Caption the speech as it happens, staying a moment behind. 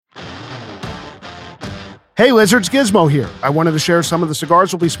Hey Lizards, Gizmo here. I wanted to share some of the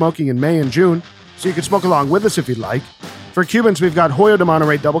cigars we'll be smoking in May and June, so you can smoke along with us if you'd like. For Cubans, we've got Hoyo de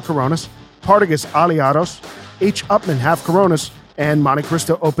Monterrey Double Coronas, Partagas Aliados, H. Upman Half Coronas, and Monte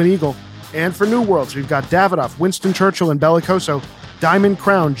Cristo Open Eagle. And for New Worlds, we've got Davidoff, Winston Churchill, and Bellicoso, Diamond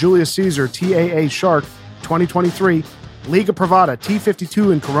Crown, Julius Caesar, TAA Shark, 2023, Liga Privada,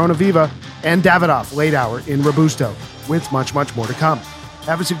 T52 in Corona Viva, and Davidoff Late Hour in Robusto, with much, much more to come.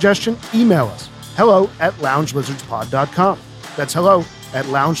 Have a suggestion? Email us. hello@loungelizardspod.com. That's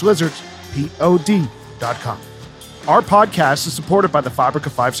hello@loungelizardspod.com. Our podcast is supported by the Fabrica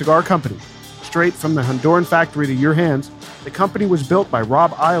 5 Cigar Company. Straight from the Honduran factory to your hands, the company was built by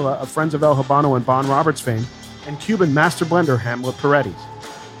Rob Isla of Friends of El Habano and Bon Roberts fame, and Cuban master blender Hamlet Paredes.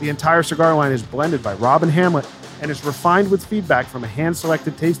 The entire cigar line is blended by Rob and Hamlet and is refined with feedback from a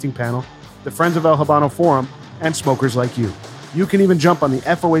hand-selected tasting panel, the Friends of El Habano Forum, and smokers like you. You can even jump on the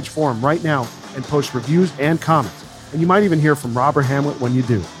FOH Forum right now and post reviews and comments, and you might even hear from Rob or Hamlet when you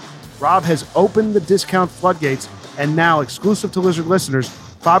do. Rob has opened the discount floodgates, and now, exclusive to Lizard listeners,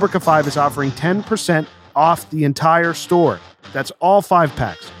 Fabrica 5 is offering 10% off the entire store. That's all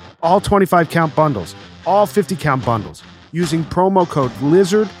 5-packs, all 25-count bundles, all 50-count bundles, using promo code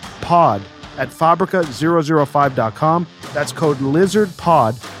LIZARDPOD at Fabrica005.com. That's code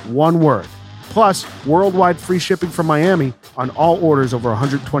LIZARDPOD, one word. Plus, worldwide free shipping from Miami on all orders over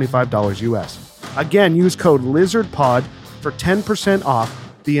 $125 US. Again, use code LIZARDPOD for 10% off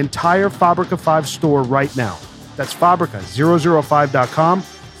the entire Fabrica 5 store right now. That's Fabrica005.com,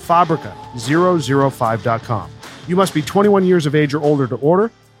 Fabrica005.com. You must be 21 years of age or older to order.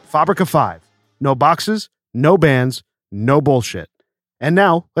 Fabrica 5. No boxes, no bands, no bullshit. And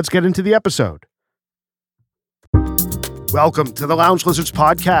now, let's get into the episode. Welcome to the Lounge Lizards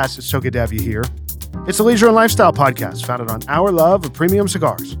podcast. It's so good to have you here. It's a leisure and lifestyle podcast founded on our love of premium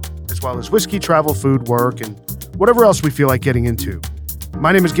cigars, as well as whiskey, travel, food, work, and whatever else we feel like getting into.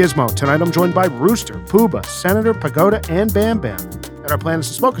 My name is Gizmo. Tonight I'm joined by Rooster, Pooba, Senator, Pagoda, and Bam Bam. And our plan is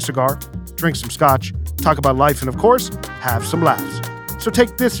to smoke a cigar, drink some scotch, talk about life, and of course, have some laughs. So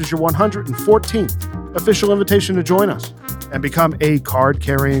take this as your 114th official invitation to join us and become a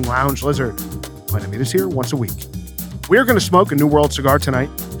card-carrying lounge lizard. Plan to meet us here once a week. We're going to smoke a New World cigar tonight,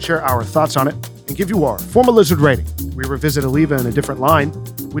 share our thoughts on it, and give you our formal lizard rating. We revisit Oliva in a different line.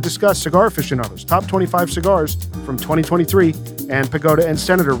 We discuss Cigar Aficionado's top 25 cigars from 2023, and Pagoda and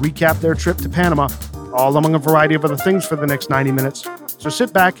Senator recap their trip to Panama, all among a variety of other things for the next 90 minutes. So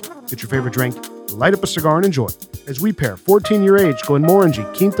sit back, get your favorite drink, light up a cigar, and enjoy as we pair 14-year-age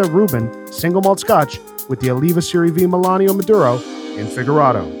Glenmorangie Quinta Ruban single malt scotch with the Oliva Serie V Melanio Maduro in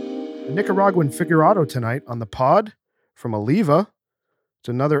Figurado. The Nicaraguan Figurado tonight on the pod from Oliva. It's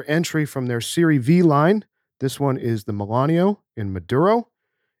another entry from their Serie V line. This one is the Melanio in Maduro.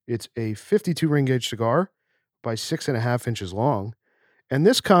 It's a 52 ring gauge cigar by 6.5 inches long. And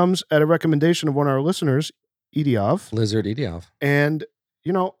this comes at a recommendation of one of our listeners, Idiov. Lizard Idiov. And,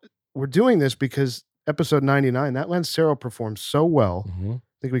 you know, we're doing this because episode 99, that Lancero performed so well. Mm-hmm.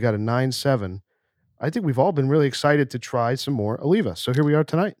 I think we got a 9.7. I think we've all been really excited to try some more Oliva. So here we are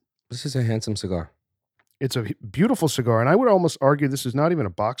tonight. This is a handsome cigar. It's a beautiful cigar. And I would almost argue this is not even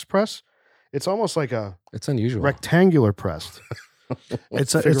a box press. It's almost like it's unusual. Rectangular pressed.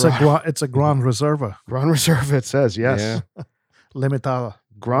 It's a Gran Reserva. Gran Reserva, it says, yes. Yeah. Limitada.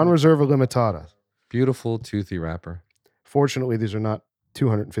 Gran Reserva Limitada. Beautiful toothy wrapper. Fortunately, these are not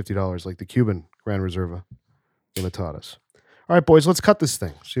 $250 like the Cuban Gran Reserva Limitadas. All right, boys, let's cut this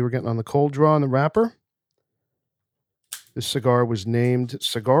thing. See, we're getting on the cold draw on the wrapper. This cigar was named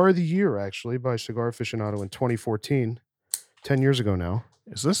Cigar of the Year, actually, by Cigar Aficionado in 2014, 10 years ago now.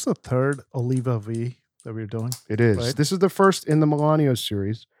 Is this the third Oliva V that we're doing? It is. Right? This is the first in the Melanio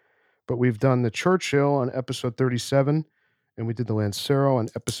series, but we've done the Churchill on episode 37, and we did the Lancero on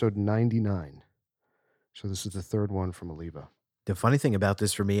episode 99. So this is the third one from Oliva. The funny thing about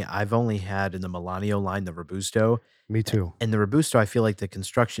this for me, I've only had in the Melanio line the Robusto. Me too. And the Robusto, I feel like the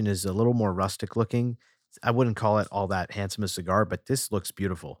construction is a little more rustic looking. I wouldn't call it all that handsome a cigar, but this looks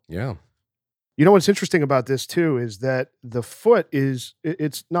beautiful. Yeah. You know what's interesting about this too is that the foot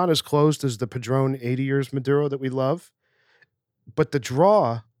it's not as closed as the Padron 80 years Maduro that we love, but the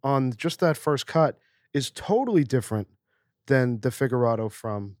draw on just that first cut is totally different than the Figurado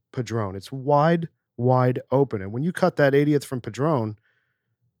from Padron. It's wide open. And when you cut that 80th from Padron,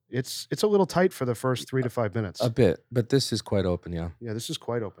 it's a little tight for the first 3 to 5 minutes. A bit, but this is quite open, yeah. Yeah, this is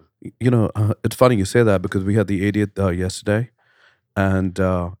quite open. You know, it's funny you say that because we had the 80th yesterday, and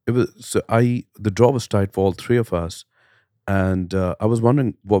the draw was tight for all three of us, and I was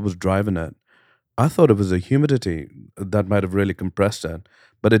wondering what was driving it. I thought it was the humidity that might have really compressed it,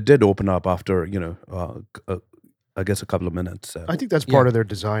 but it did open up after I guess a couple of minutes. So. I think that's part of their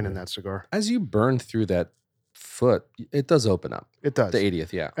design in that cigar. As you burn through that foot, it does open up. It does. The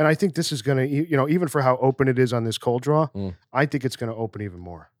 80th, yeah. And I think this is going to, even for how open it is on this cold draw, I think it's going to open even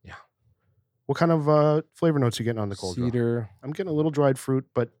more. Yeah. What kind of flavor notes are you getting on the cold draw? Cedar. I'm getting a little dried fruit,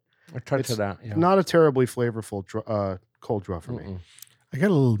 but I tried it's that. Yeah. not a terribly flavorful cold draw for me. I get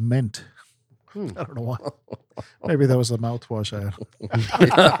a little mint. I don't know why. Maybe that was the mouthwash I had.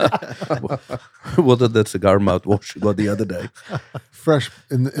 What did that cigar mouthwash you got the other day? Fresh,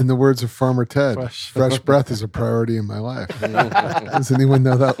 in the words of Farmer Ted, fresh breath is a priority in my life. Does anyone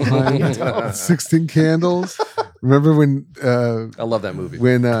know that line? 16 Candles. Remember when I love that movie.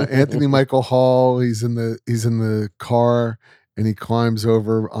 when Anthony Michael Hall he's in the car and he climbs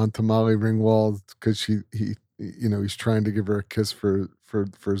over onto Molly Ringwald because he's trying to give her a kiss for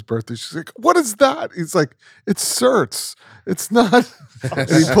his birthday. She's like, "What is that?" He's like, "It's certs. It's not." And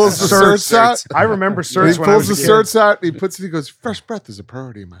he pulls the certs out. I remember And certs he when I pulls was the a kid. certs out and he puts it. He goes, "Fresh breath is a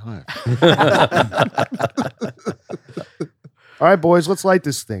priority in my life." All right, boys, let's light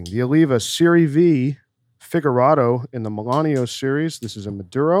this thing. The Oliva Serie V Figurado in the Melanio series. This is a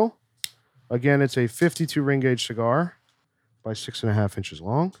Maduro. Again, it's a 52 ring gauge cigar by 6.5 inches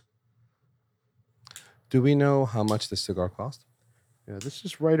long. Do we know how much this cigar cost? Yeah, this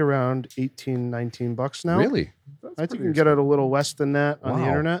is right around $18-19 now. Really? I think you can get it a little less than that on the Wow.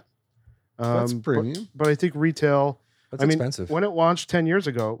 internet. That's premium. But I think retail. That's I mean, expensive. when it launched 10 years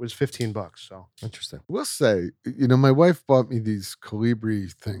ago, it was $15. So, Interesting. We'll say, my wife bought me these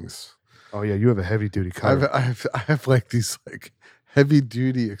Colibri things. oh yeah, you have a heavy duty cutter. I have like these like heavy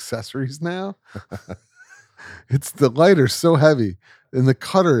duty accessories now. It's the lighter's so heavy, and the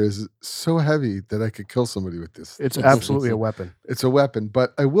cutter is so heavy that I could kill somebody with this. It's absolutely a weapon. It's a weapon,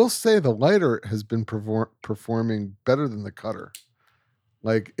 but I will say the lighter has been performing better than the cutter.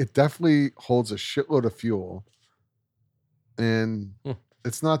 Like it definitely holds a shitload of fuel, and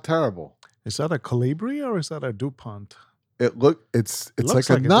it's not terrible. Is that a Colibri or is that a DuPont? It's looks like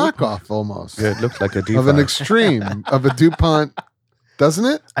a like a knockoff DuPont. almost Yeah, it looked like a of an D5. extreme of a DuPont, doesn't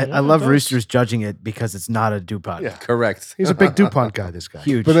it? I Yeah, love it does. Roosters judging it because it's not a DuPont. Yeah. Correct. He's a big DuPont guy, this guy.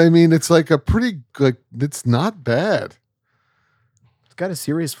 Huge. But I mean, it's like a pretty it's not bad. It's got a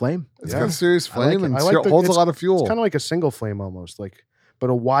serious flame. It's Yeah. got a serious I like flame it. and I like holds a it's lot of fuel. It's kind of like a single flame almost, but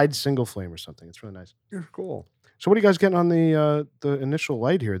a wide single flame or something. It's really nice. You're cool. So what are you guys getting on the initial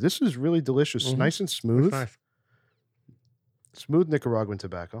light here? This is really delicious. Mhm. Nice and smooth. Nice. Smooth Nicaraguan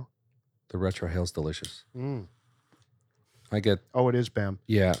tobacco. The retro hail's delicious. Mm. I get, Oh, it is, Bam.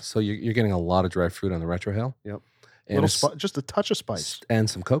 yeah. So you're getting a lot of dry fruit on the retro hail. Yep. And Just a touch of spice. and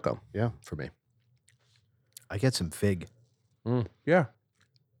some cocoa. Yeah. For me. I get some fig. Yeah.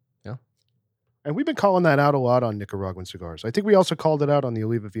 And we've been calling that out a lot on Nicaraguan cigars. I think we also called it out on the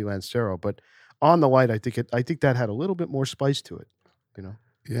Oliva V Lancero, but on the light, I think that had a little bit more spice to it.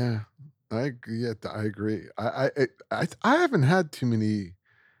 Yeah, I agree. I haven't had too many,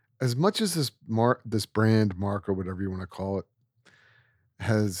 as much as this brand mark or whatever you want to call it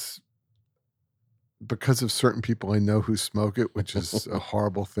has, because of certain people I know who smoke it, which is a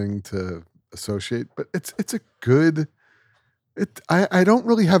horrible thing to associate. But it's a good. I don't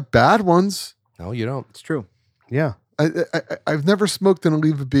really have bad ones. No, you don't. It's true. Yeah. I've never smoked an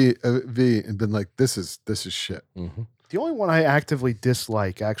Oliva V and been like, this is shit. Mm-hmm. The only one I actively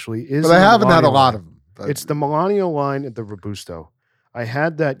dislike actually is. But I the haven't had a Melanio lot line. of them. It's the Melanio line at the Robusto. I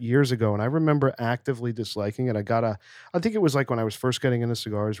had that years ago, and I remember actively disliking it. I think it was like when I was first getting into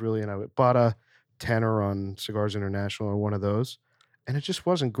cigars, really, and I bought a tenner on Cigars International or one of those, and it just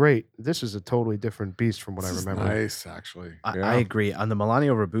wasn't great. This is a totally different beast from what This I is remember. nice, actually. I agree. On the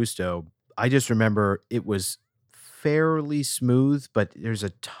Melanio Robusto, I just remember it was fairly smooth, but there's a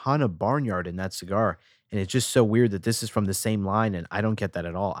ton of barnyard in that cigar. And it's just so weird that this is from the same line, and I don't get that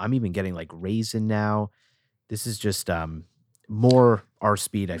at all. I'm even getting like raisin now. This is just more our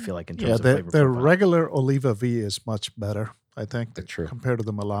speed, I feel like, in terms Yeah, of the flavor profile. regular Oliva V is much better, I think, True. compared to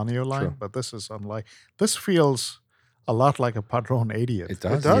the Melanio line. True. But this is unlike. This feels a lot like a Padron 80th. It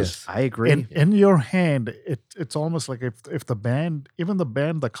does. does. Yes. I agree. In your hand, it's almost like if the band,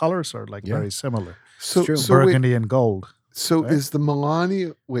 the colors are like Yeah. very similar. So, true. so wait, Burgundy and gold. So right? is the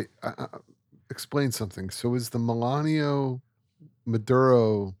Melanio? Wait, explain something. So is the Melanio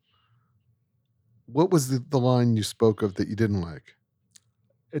Maduro? What was the line you spoke of that you didn't like?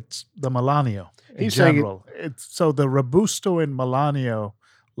 It's the Melanio in He's saying it- general. So the Robusto in Melanio,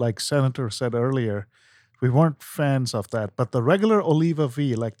 like Senator said earlier, we weren't fans of that. But the regular Oliva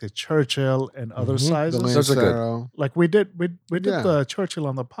V, like the Churchill and other Mhm. The sizes, Those are good. Lancero. like we did Yeah. the Churchill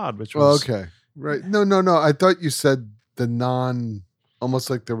on the pod, which Well, was okay, right. No. I thought you said the non almost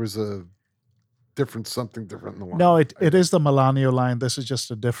like there was a something different in the line. No, it is the Melanio line. This is just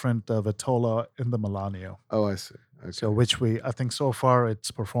a different Vitola in the Melanio. Oh, I see. Okay. So I think so far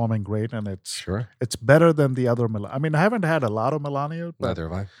it's performing great, and it's better than the other Melanio. I mean, I haven't had a lot of Melanio, but, Neither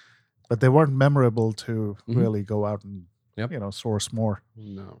have I. but they weren't memorable to really go out and source more.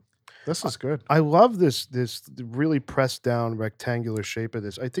 No. This is good. I love this really pressed down rectangular shape of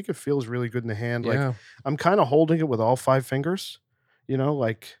this. I think it feels really good in the hand. Yeah. Like I'm kind of holding it with all 5 fingers. You know,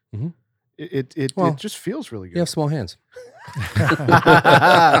 like it just feels really good. You have small hands.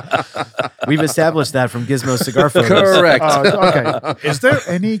 We've established that from Gizmo cigar photos. Correct. Okay. Is there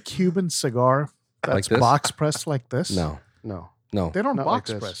any Cuban cigar that's Like this? box pressed like this? No. They don't Not box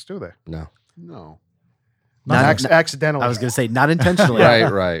like this. press, do they? No. No. Not- accidentally. I was going to say not intentionally.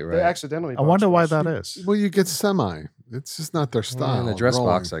 Right. They accidentally. I wonder why box that press. is. Well, you get semi. It's just not their style. In the dress rolling.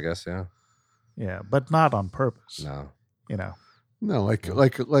 box, I guess. Yeah. Yeah, but not on purpose. No. You know. No, like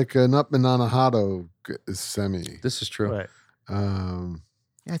an up and anahado is semi. This is true. Right.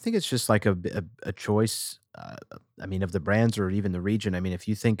 Yeah, I think it's just like a choice. I mean, of the brands or even the region. I mean, if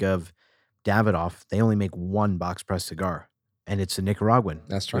you think of Davidoff, they only make one box press cigar, and it's a Nicaraguan.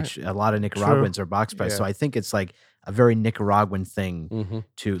 That's right. Which a lot of Nicaraguans are box press. Yeah. So I think it's like a very Nicaraguan thing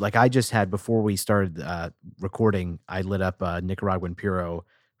to like. I just had before we started recording, I lit up a Nicaraguan Puro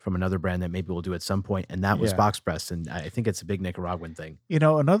from another brand that maybe we'll do at some point, and that was Yeah. box press, and I think it's a big Nicaraguan thing. You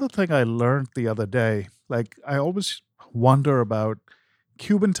know, another thing I learned the other day, like I always wonder about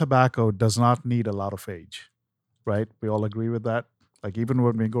Cuban tobacco does not need a lot of age, right? We all agree with that. Like even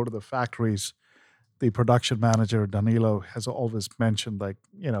when we go to the factories, the production manager, Danilo, has always mentioned like,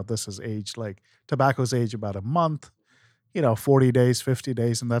 you know, this is aged, like tobacco's aged about a month, 40 days, 50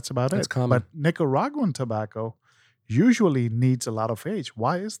 days, and that's about That's it. common. But Nicaraguan tobacco usually needs a lot of age.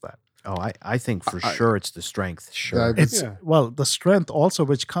 Why is that? Oh, I think for sure it's the strength. Sure. It's the strength also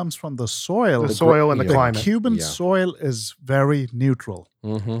which comes from the soil. The soil and the yeah. climate. Cuban Yeah. soil is very neutral.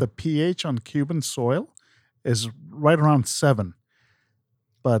 Mm-hmm. The pH on Cuban soil is right around 7.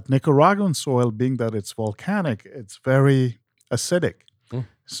 But Nicaraguan soil, being that it's volcanic, it's very acidic. Mm.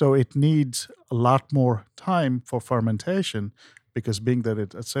 So it needs a lot more time for fermentation because being that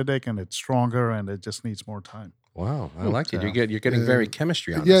it's acidic and it's stronger and it just needs more time. Wow, I like it. Yeah. You're getting very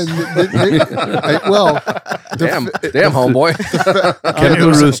chemistry on Yeah. this. Damn, homeboy. Ken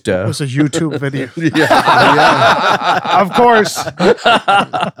the Rooster. It was a YouTube video. Of course.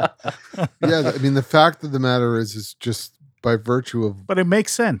 I mean, the fact of the matter is just by virtue of But it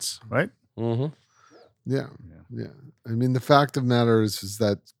makes sense, right? Mm-hmm. yeah. I mean, the fact of the matter is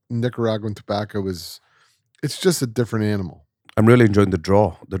that Nicaraguan tobacco it's just a different animal. I'm really enjoying the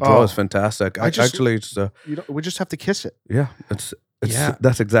draw. The draw Oh. is fantastic. I just- Actually, it's We just have to kiss it. it's Yeah.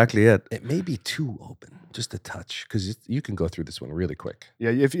 that's exactly it. It may be too open, just a touch, because you can go through this one really quick.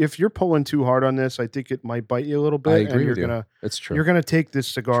 Yeah, if you're pulling too hard on this, I think it might bite you a little bit. I and agree you're with you. gonna It's true. You're gonna take this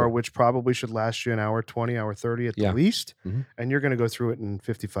cigar, True. which probably should last you an hour 20, hour 30 at Yeah. the least, Mhm. and you're gonna go through it in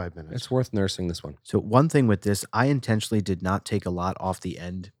 55 minutes. It's worth nursing this one. So one thing with this, I intentionally did not take a lot off the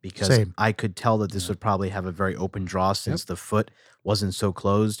end because Same. I could tell that this would probably have a very open draw since the foot wasn't so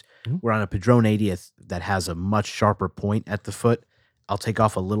closed. Mhm. We're on a Padron 80th that has a much sharper point at the foot. I'll take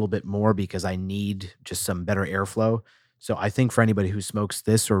off a little bit more because I need just some better airflow. So I think for anybody who smokes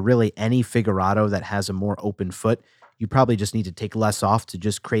this or really any Figurado that has a more open foot, you probably just need to take less off to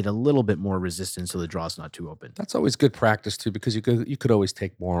just create a little bit more resistance so the draw's not too open. That's always good practice too, because you could always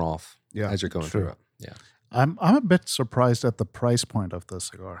take more off as you're going true. through it. Yeah, I'm a bit surprised at the price point of this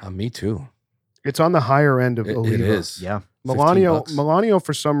cigar. me too. It's on the higher end of It Oliva. is. Yeah. Melanio,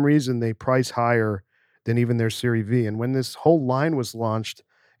 for some reason, they price higher than even their Serie V. And when this whole line was launched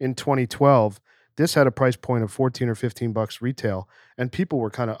in 2012, this had a price point of $14 or $15 retail, and people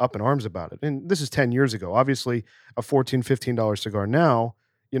were kind of up in arms about it. And this is 10 years ago. Obviously, a $14, $15 cigar now,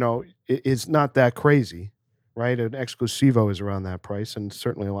 is not that crazy, right? An Exclusivo is around that price, and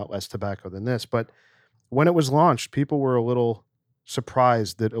certainly a lot less tobacco than this. But when it was launched, people were a little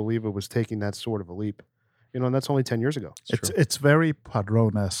surprised that Oliva was taking that sort of a leap. And that's only 10 years ago. It's very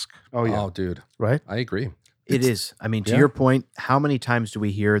Padron-esque, Oh, yeah. Oh, dude, right? I agree. It is. I mean, to yeah. your point, how many times do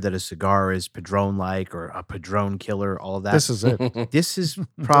we hear that a cigar is Padron-like or a Padron killer, all of that? This is it. This is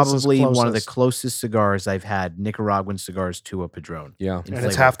probably one of the closest. closest cigars I've had, Nicaraguan cigars to a Padron. Yeah. in And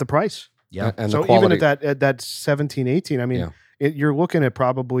it's flavor. half the price. Yeah. And So the quality. even at that 17, 18, I mean, Yeah. you're looking at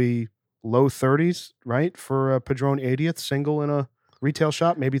probably low 30s, right? For a Padron 80th single in a retail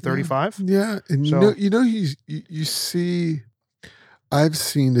shop, maybe 35. Yeah, and So- you see, I've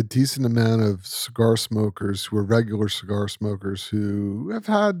seen a decent amount of cigar smokers who are regular cigar smokers who have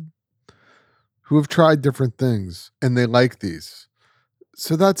tried different things and they like these.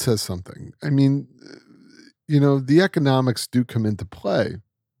 So that says something. I mean, the economics do come into play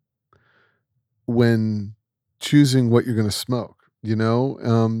when choosing what you're going to smoke,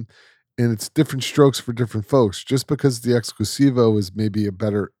 and it's different strokes for different folks. Just because the Exclusivo is maybe a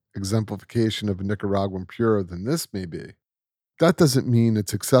better exemplification of a Nicaraguan Puro than this may be, that doesn't mean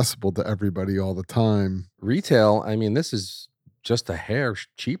it's accessible to everybody all the time. Retail, I mean, this is just a hair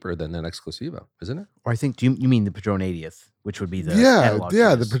cheaper than an Exclusivo, isn't it? Or I think, do you mean the Padron 80th, which would be the analog the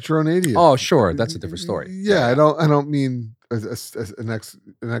to this? Padron 80th. Oh, sure. That's a different story. Yeah, I don't mean an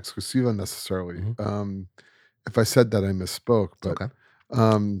Exclusivo necessarily. Mhm. If I said that, I misspoke. But Okay.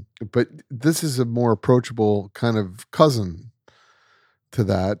 but this is a more approachable kind of cousin to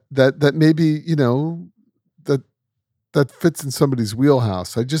that maybe that fits in somebody's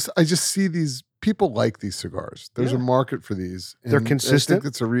wheelhouse. I just see these people like these cigars. There's a market for these. They're and consistent. I think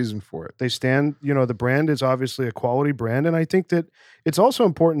it's a reason for it. They stand, the brand is obviously a quality brand. And I think that it's also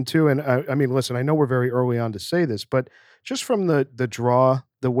important too. And I mean, listen, I know we're very early on to say this, but just from the draw,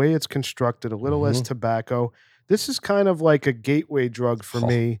 the way it's constructed, a little less tobacco, this is kind of like a gateway drug for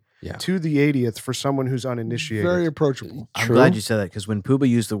me to the 80th for someone who's uninitiated. Very approachable. I'm glad you said that, because when Puba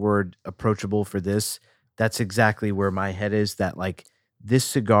used the word approachable for this, that's exactly where my head is, that like this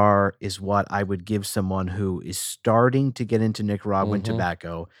cigar is what I would give someone who is starting to get into Nicaraguan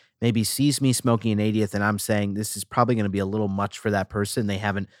tobacco, maybe sees me smoking an 80th, and I'm saying this is probably going to be a little much for that person. They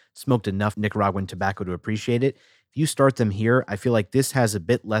haven't smoked enough Nicaraguan tobacco to appreciate it. If you start them here, I feel like this has a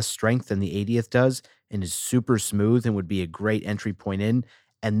bit less strength than the 80th does and is super smooth and would be a great entry point in.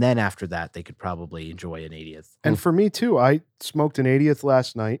 And then after that, they could probably enjoy an 80th. And for me too, I smoked an 80th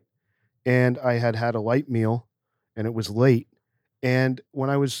last night and I had a light meal and it was late. And when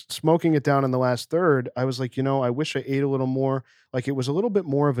I was smoking it down in the last third, I was like, I wish I ate a little more. Like it was a little bit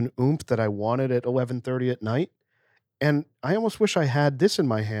more of an oomph that I wanted at 11:30 at night. And I almost wish I had this in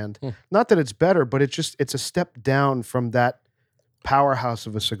my hand. Not that it's better, but it's a step down from that powerhouse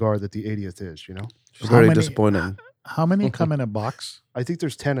of a cigar that the 80th is, It's very disappointing. How many come in a box? I think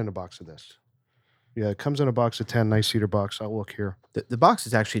there's 10 in a box of this. Yeah, it comes in a box of 10, nice cedar box. I'll look here. The box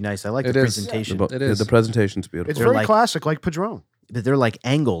is actually nice. I like the presentation. It is. The presentation's beautiful. It's They're very like- classic, like Padron. But they're like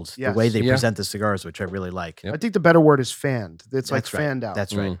angled, the Yes. way they Yeah. present the cigars, which I really like. Yep. I think the better word is fanned. It's like That's right. fanned out.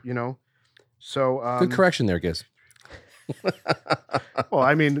 That's right. So, Good correction there, Giz. well,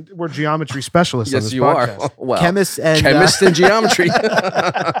 I mean, we're geometry specialists on Yes, this you podcast. are. Well, Chemists and chemist and geometry.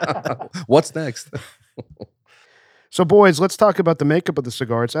 What's next? So, boys, let's talk about the makeup of the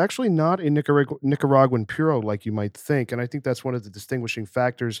cigar. It's actually not a Nicaraguan Puro like you might think, and I think that's one of the distinguishing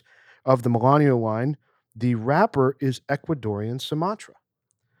factors of the Melanio line. The wrapper is Ecuadorian Sumatra,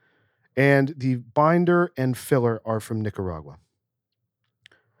 and the binder and filler are from Nicaragua.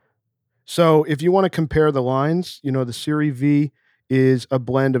 So, if you want to compare the lines, the Serie V is a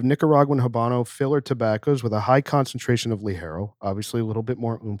blend of Nicaraguan Habano filler tobaccos with a high concentration of Ligero, obviously a little bit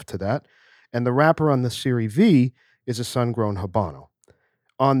more oomph to that, and the wrapper on the Serie V is a sun-grown Habano.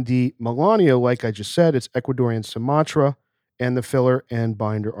 On the Melanio, like I just said, it's Ecuadorian Sumatra, and the filler and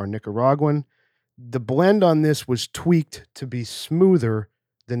binder are Nicaraguan. The blend on this was tweaked to be smoother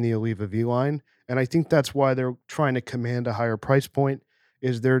than the Oliva V line, and I think that's why they're trying to command a higher price point,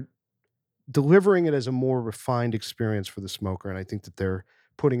 is they're delivering it as a more refined experience for the smoker, and I think that they're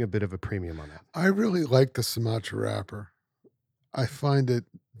putting a bit of a premium on that. I really like the Sumatra wrapper. I find it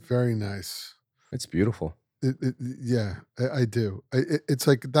very nice. It's beautiful. I do. It's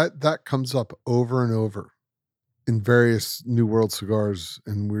like that comes up over and over in various New World cigars,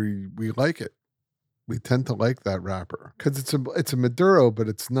 and we like it. We tend to like that wrapper because it's a Maduro, but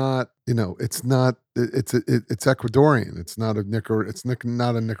it's not. It's Ecuadorian. It's not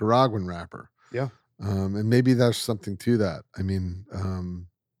not a Nicaraguan wrapper. Yeah, and maybe there's something to that. I mean,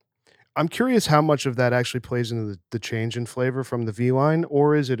 I'm curious how much of that actually plays into the change in flavor from the V line,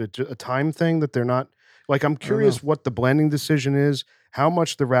 or is it a time thing that they're not? Like, I'm curious what the blending decision is, how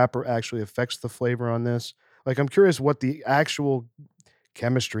much the wrapper actually affects the flavor on this. Like, I'm curious what the actual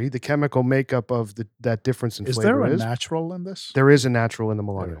chemistry, the chemical makeup of that difference in Is flavor there a is. natural in this? There is a natural in the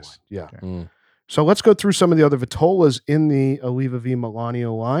Melanio There line. is. Yeah. Okay. So let's go through some of the other Vitolas in the Oliva V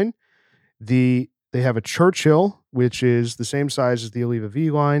Melanio line. They have a Churchill, which is the same size as the Oliva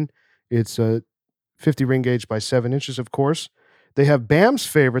V line. It's a 50 ring gauge by 7 inches, of course. They have Bam's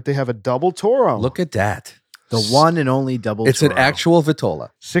favorite. They have a double Toro. Look at that. The one and only double It's an Toro. actual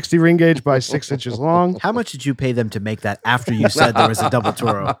Vitola. 60 ring gauge by 6 inches long. How much did you pay them to make that after you said there was a double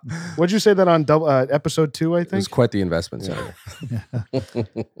Toro? What'd you say that on episode 2, I It was think? quite the investment, Senator.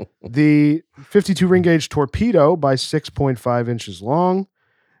 The 52 ring gauge Torpedo by 6.5 inches long.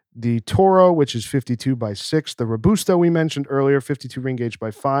 The Toro, which is 52 by 6. The Robusto we mentioned earlier, 52 ring gauge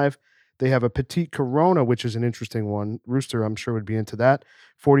by 5. They have a Petite Corona, which is an interesting one. Rooster, I'm sure, would be into that.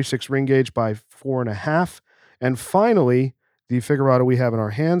 46 ring gauge by 4.5. And finally, the Figurado we have in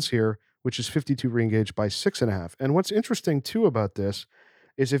our hands here, which is 52 ring gauge by 6.5. And what's interesting, too, about this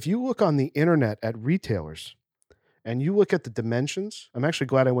is if you look on the internet at retailers and you look at the dimensions, I'm actually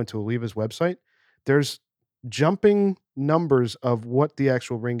glad I went to Oliva's website. There's jumping numbers of what the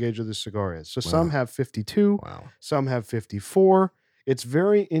actual ring gauge of the cigar is. So some have 52, some have 54. It's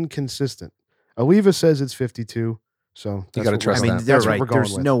very inconsistent. Oliva says it's 52, so You got to trust I mean, that. they're That's what right. we're going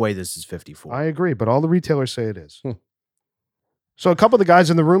There's with. no way this is 54. I agree, but all the retailers say it is. So a couple of the guys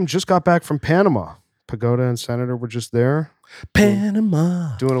in the room just got back from Panama. Pagoda and Senator were just there.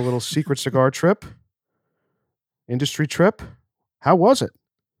 Panama. Doing a little secret cigar trip. Industry trip. How was it?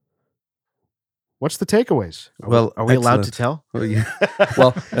 What's the takeaways? Well, Are we allowed to excellent. tell? Oh, yeah.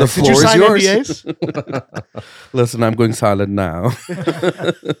 Well, the Did you floor is sign yours. NDAs? Listen, I'm going silent now.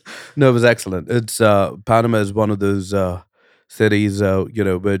 No, it was excellent. It's Panama is one of those cities,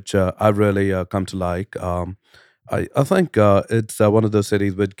 which I've really come to like. I think it's one of those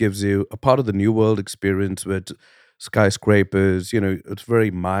cities which gives you a part of the New World experience with skyscrapers. It's very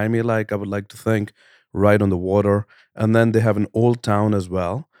Miami-like, I would like to think, right on the water. And then they have an old town as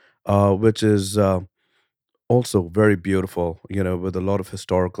well, which is also very beautiful, with a lot of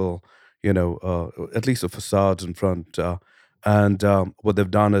historical, at least the facades in front. And what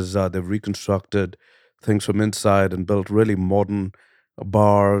they've done is they've reconstructed things from inside and built really modern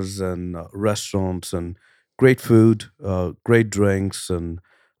bars and restaurants and great food, great drinks. And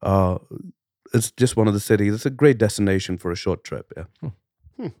it's just one of the cities. It's a great destination for a short trip. Yeah.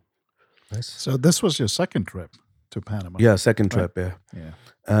 Nice. So this was your second trip to Panama. Yeah, second Right. trip. Yeah. Yeah.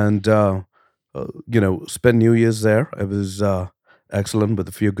 And spent New Year's there. It was excellent with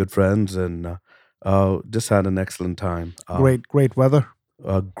a few good friends, and just had an excellent time. Great weather.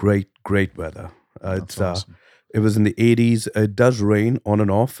 Great weather. That's awesome. It was in the 80s. It does rain on and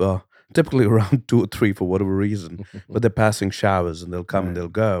off, typically around 2 or 3 for whatever reason. But they're passing showers, and they'll come and they'll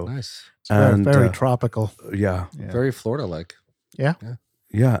go. Nice. It's very, And very tropical. yeah, Yeah. Very Florida-like. Yeah.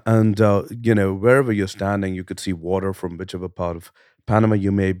 yeah, and wherever you're standing, you could see water from whichever part of Panama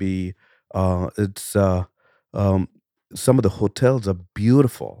you may be. It's some of the hotels are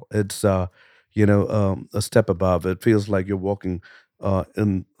beautiful. It's a step above. It feels like you're walking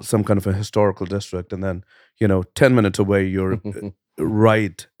in some kind of a historical district, and then 10 minutes away you're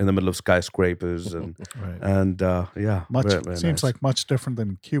right in the middle of skyscrapers, and Right. yeah, Much very, very seems nice. like much different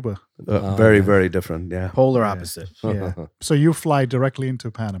than Cuba. Very yeah. very different. Yeah. Polar Yeah. opposite. Yeah. So you fly directly into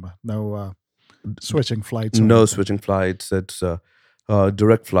Panama. No switching flights. or No anything. switching flights. It's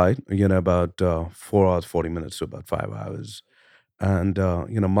direct flight. About 4 hours 40 minutes to about 5 hours, and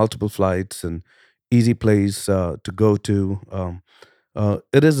multiple flights and easy place to go to.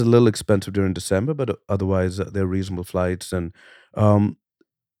 It is a little expensive during December, but otherwise they're reasonable flights. And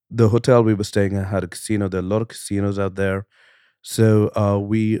the hotel we were staying at had a casino. There are a lot of casinos out there. So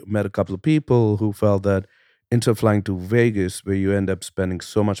we met a couple of people who felt that instead of flying to Vegas, where you end up spending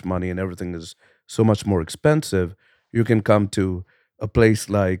so much money and everything is so much more expensive, you can come to a place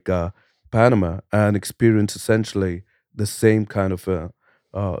like Panama and experience essentially the same kind of,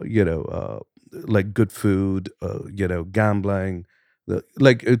 like good food, gambling.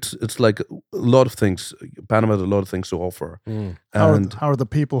 It's like a lot of things. Panama has a lot of things to offer. And How are the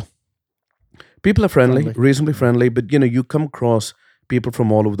people? people are friendly, Friendly. reasonably friendly, but you come across people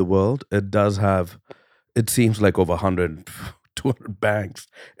from all over the world. It seems like over 100, 200 banks.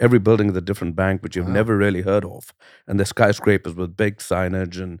 Every building is a different bank, which you've never really heard of. And the skyscrapers with big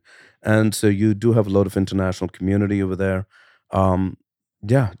signage. And so you do have a lot of international community over there.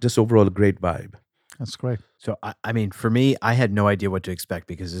 Yeah, just overall a great vibe. That's great. So, I mean, for me, I had no idea what to expect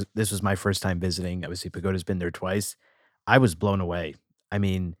because this was my first time visiting. Obviously, Pagoda's been there twice. I was blown away. I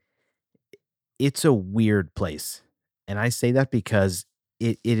mean, it's a weird place. And I say that because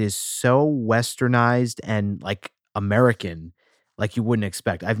it is so westernized and like American, like you wouldn't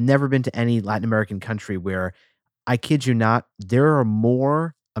expect. I've never been to any Latin American country where, I kid you not, there are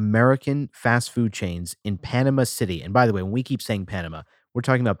more American fast food chains in Panama City. And by the way, when we keep saying Panama, we're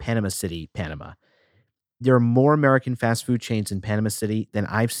talking about Panama City, Panama. There are more American fast food chains in Panama City than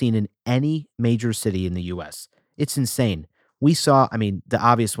I've seen in any major city in the U.S. It's insane. We saw, I mean, the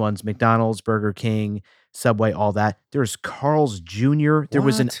obvious ones, McDonald's, Burger King, Subway, all that. There's Carl's Jr. There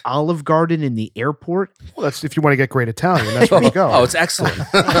was an What? Olive Garden in the airport. Well, that's if you want to get great Italian. That's where you go. Oh, it's excellent.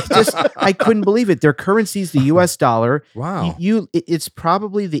 I couldn't believe it. Their currency's the U.S. dollar. Wow. It's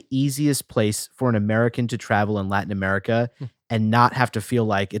probably the easiest place for an American to travel in Latin America. and not have to feel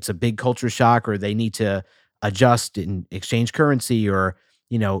like it's a big culture shock or they need to adjust and exchange currency or,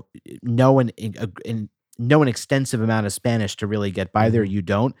 know an extensive amount of Spanish to really get by there. You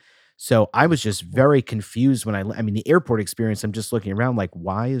don't. So I was just very confused when I mean, the airport experience, I'm just looking around like,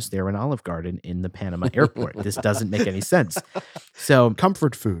 why is there an Olive Garden in the Panama airport? This doesn't make any sense. So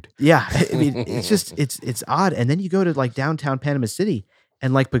Comfort food. yeah, I mean, it's just, it's odd. And then you go to like downtown Panama City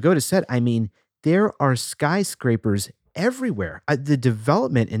and like Pagoda said, I mean, there are skyscrapers everywhere. The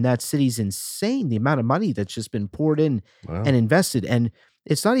development in that city is insane. The amount of money that's just been poured in and invested. And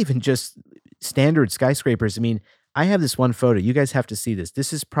it's not even just standard skyscrapers. I mean, I have this one photo. You guys have to see this.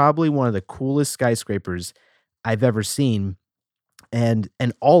 This is probably one of the coolest skyscrapers I've ever seen. And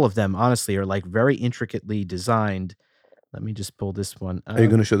all of them, honestly, are like very intricately designed. Let me just pull this one up. Are you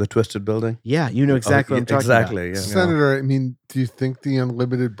going to show the twisted building? Yeah, you know exactly what I'm talking about. Exactly, yeah. Senator, I mean, do you think the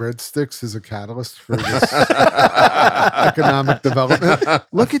unlimited breadsticks is a catalyst for this economic development?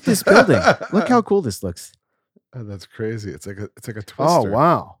 Look at this building. Look how cool this looks. Oh, that's crazy. It's like a twister. Oh,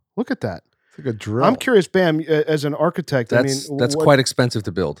 wow. Look at that. It's like a drill. I'm curious, Bam, as an architect, That's what- quite expensive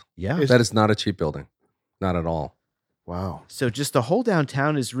to build. Yeah. That is not a cheap building. Not at all. Wow. So just the whole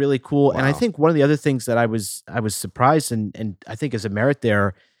downtown is really cool. And I Wow. think one of the other things that I was surprised and I think is a merit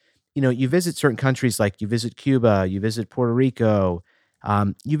there, you visit certain countries, like you visit Cuba, you visit Puerto Rico,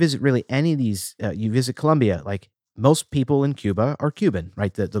 you visit really any of these, you visit Colombia, like most people in Cuba are Cuban,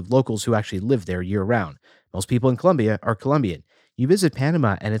 right? The locals who actually live there year round. Most people in Colombia are Colombian. You visit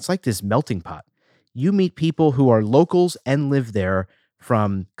Panama and it's like this melting pot. You meet people who are locals and live there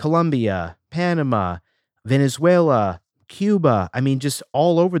from Colombia, Panama, Venezuela, Cuba. I mean, just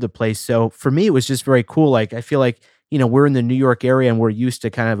all over the place. So for me, it was just very cool. Like, I feel like, we're in the New York area and we're used to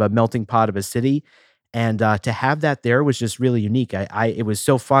kind of a melting pot of a city. And to have that there was just really unique. It was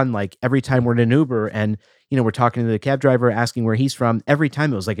so fun. Like every time we're in an Uber and, we're talking to the cab driver, asking where he's from, every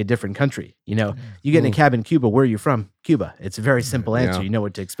time it was like a different country. You get in a cab in Cuba, where are you from? Cuba. It's a very simple answer. Yeah. You know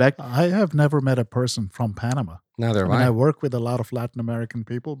what to expect. I have never met a person from Panama. Neither I have mean, I. I work with a lot of Latin American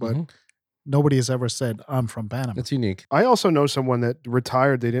people, but Mhm. nobody has ever said, I'm from Panama. It's unique. I also know someone that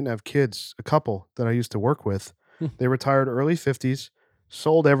retired. They didn't have kids, a couple that I used to work with. They retired early 50s,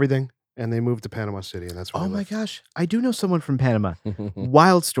 sold everything, and they moved to Panama City, and that's where Oh they my live. gosh. I do know someone from Panama.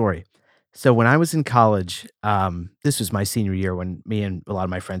 Wild story. So when I was in college, this was my senior year when me and a lot of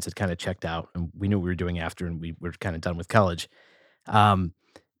my friends had kind of checked out and we knew what we were doing after and we were kind of done with college.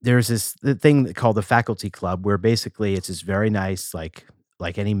 There's this thing called the faculty club where basically it's this very nice, like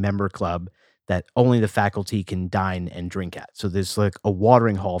any member club that only the faculty can dine and drink at. So there's like a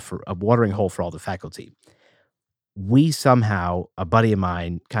watering hole for all the faculty. We somehow, a buddy of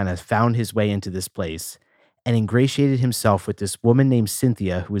mine, kind of found his way into this place and ingratiated himself with this woman named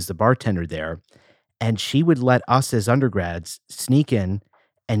Cynthia, who was the bartender there. And she would let us as undergrads sneak in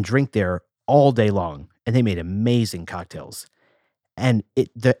and drink there all day long. And they made amazing cocktails. And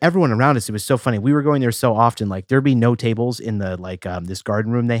everyone around us, it was so funny. We were going there so often, like there'd be no tables in the this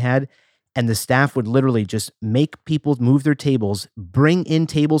garden room they had. And the staff would literally just make people move their tables, bring in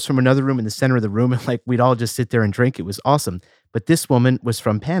tables from another room in the center of the room. And like, we'd all just sit there and drink. It was awesome. But this woman was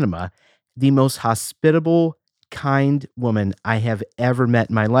from Panama, the most hospitable, kind woman I have ever met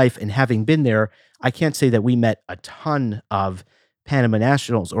in my life. And having been there, I can't say that we met a ton of Panama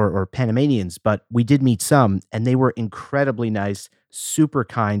nationals or Panamanians, but we did meet some and they were incredibly nice, super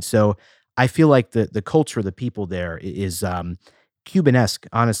kind. So I feel like the culture of the people there is Cuban-esque,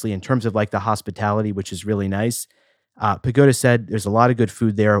 honestly, in terms of like the hospitality, which is really nice. Pagoda said there's a lot of good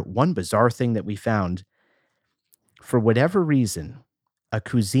food there. One bizarre thing that we found, for whatever reason, a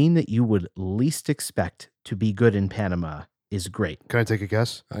cuisine that you would least expect to be good in Panama is great. Can I take a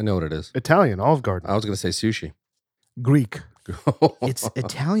guess? I know what it is. Italian, Olive Garden. I was going to say sushi. Greek. It's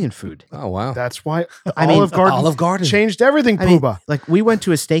Italian food. Oh, wow. That's why I mean, Olive Garden changed everything, I mean, Pooba. like we went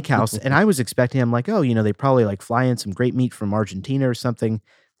to a steakhouse and I was expecting, I'm like, oh, they probably like fly in some great meat from Argentina or something.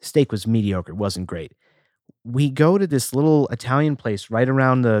 The steak was mediocre. It wasn't great. We go to this little Italian place right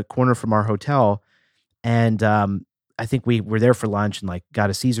around the corner from our hotel. And I think we were there for lunch and like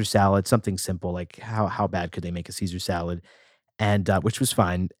got a Caesar salad, something simple. Like how bad could they make a Caesar salad? And which was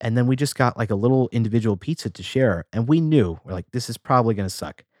fine. And then we just got like a little individual pizza to share. And we're like, this is probably going to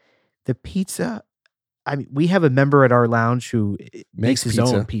suck. The pizza, I mean, we have a member at our lounge who makes his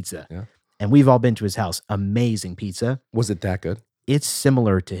own pizza. Yeah. And we've all been to his house. Amazing pizza. Was it that good? It's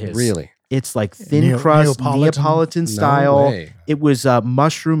similar to his. Really? It's like thin crust, Neapolitan style. No way. It was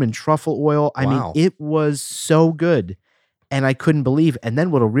mushroom and truffle oil. I mean, Wow. it was so good. And I couldn't believe. And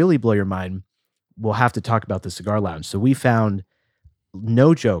then what'll really blow your mind, we'll have to talk about the cigar lounge. So we found,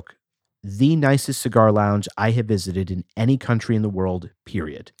 no joke, the nicest cigar lounge I have visited in any country in the world,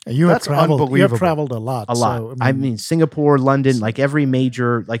 period. And you That's have traveled. You have unbelievable. traveled a lot. A lot. So, I mean, Singapore, London, like every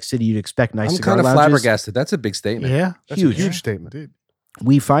major like city you'd expect nice I'm cigar kind of lounges. flabbergasted. That's a big statement. yeah, That's Huge. a huge statement. Indeed.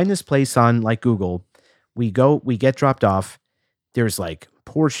 We find this place on like Google. We get dropped off. There's like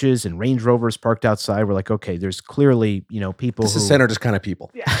Porsches and Range Rovers parked outside. We're like, okay, there's clearly, people This who is centered kind of people.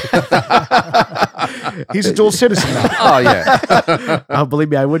 He's a dual citizen now. Oh, yeah. Oh, believe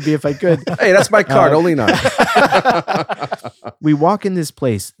me, I would be if I could. Hey, that's my card. Only not. We walk in this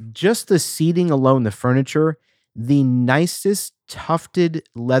place, just the seating alone, the furniture, the nicest tufted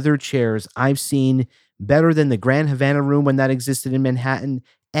leather chairs I've seen, better than the Grand Havana room when that existed in Manhattan.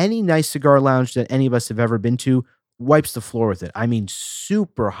 Any nice cigar lounge that any of us have ever been to wipes the floor with it. I mean,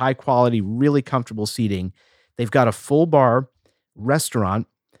 super high quality, really comfortable seating. They've got a full bar, restaurant.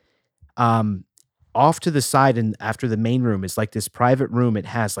 Off to the side and after the main room is like this private room. It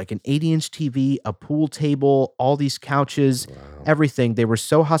has like an 80-inch TV, a pool table, all these couches, everything. They were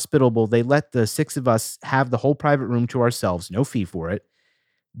so hospitable. They let the 6 of us have the whole private room to ourselves, no fee for it.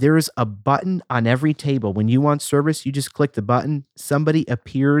 There is a button on every table. When you want service, you just click the button. Somebody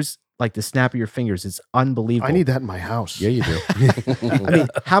appears like the snap of your fingers. It's unbelievable. I need that in my house. Yeah, you do. I mean,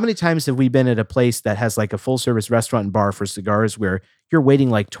 how many times have we been at a place that has like a full service restaurant and bar for cigars where you're waiting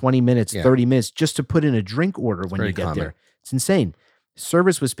like 20 minutes, Yeah. 30 minutes just to put in a drink order when very you get common. there? It's insane.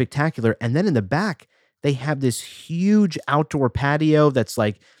 Service was spectacular. And then in the back, they have this huge outdoor patio that's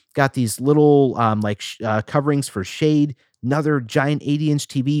like got these little coverings for shade, another giant 80-inch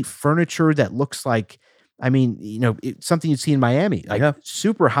TV, furniture that looks like, it's something you'd see in Miami, like Yeah.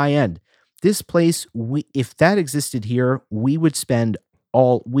 super high end. This place, if that existed here, we would spend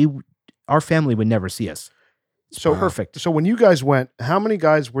our family would never see us. So Perfect. So when you guys went, how many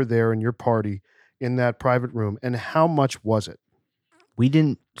guys were there in your party in that private room, and how much was it? We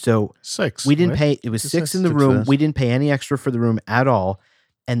didn't 6. we didn't right? pay. It was It's 6 a in the room. success. We didn't pay any extra for the room at all.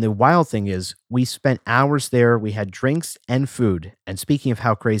 And the wild thing is, we spent hours there. We had drinks and food. And speaking of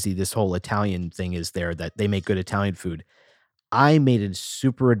how crazy this whole Italian thing is there, that they make good Italian food, I made a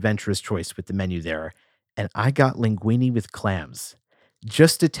super adventurous choice with the menu there. And I got linguine with clams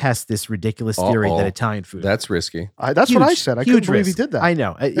just to test this ridiculous theory that Uh-oh. Italian food. That's risky. That's what I said. I couldn't huge believe he risk. did that. I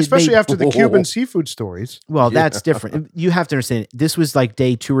know. Especially after the Cuban seafood stories. Well, that's different. You have to understand, this was like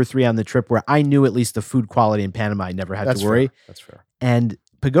day 2 or 3 on the trip where I knew at least the food quality in Panama. I never had That's to worry. fair. That's fair. And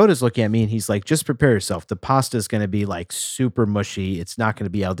Pagoda's looking at me and he's like, just prepare yourself. The pasta is going to be like super mushy. It's not going to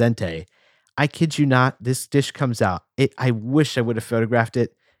be al dente. I kid you not, this dish comes out. I wish I would have photographed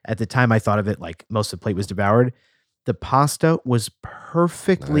it. At the time I thought of it like most of the plate was devoured. The pasta was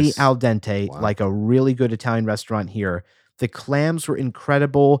perfectly Nice. al dente, Wow. like a really good Italian restaurant here. The clams were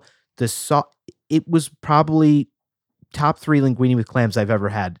incredible. It was probably top 3 linguine with clams I've ever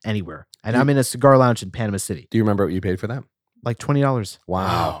had anywhere. And I'm in a cigar lounge in Panama City. Do you remember what you paid for that? Like $20.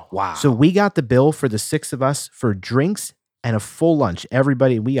 Wow. Wow. So we got the bill for the 6 of us for drinks and a full lunch.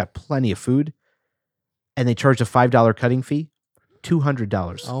 Everybody, we got plenty of food. And they charged a $5 cutting fee.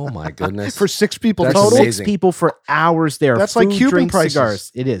 $200. Oh my goodness. For 6 people That's total? amazing. 6 people for hours there. That's like Food, Cuban drinks, prices.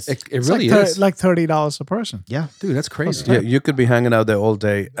 cigars. It is. It It's really like is. like $30 a person. Yeah. Dude, that's crazy. Yeah, you could be hanging out there all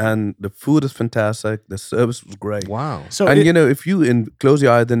day, and the food is fantastic. The service was great. Wow. So And it- if you close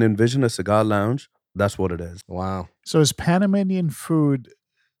your eyes and envision a cigar lounge, that's what it is. Wow. So is Panamanian food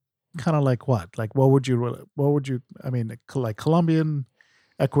kind of like what? Like what would you? I mean, like Colombian,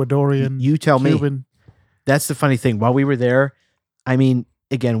 Ecuadorian, You tell me. Cuban. That's the funny thing. While we were there, I mean,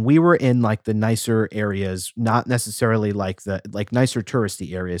 again, we were in like the nicer areas, not necessarily like nicer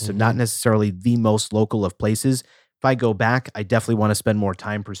touristy areas. So not necessarily the most local of places. If I go back, I definitely want to spend more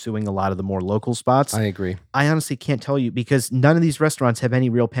time pursuing a lot of the more local spots. I agree. I honestly can't tell you because none of these restaurants have any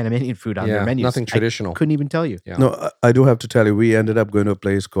real Panamanian food on their Yeah, menus. nothing traditional. I couldn't even tell you. Yeah. No, I do have to tell you, we ended up going to a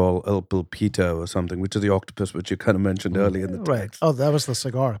place called El Pulpito or something, which is the octopus, which you kind of mentioned earlier in the Right. text. Oh, that was the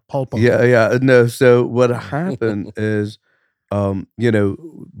cigar pulpo. Yeah. No, so what happened is, on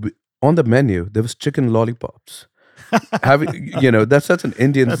the menu, there was chicken lollipops. That's such an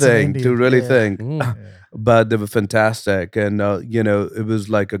Indian That's an thing Indian, to really yeah. think. Mm. But they were fantastic. And, it was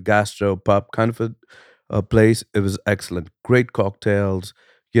like a gastro pub kind of a place. It was excellent. Great cocktails,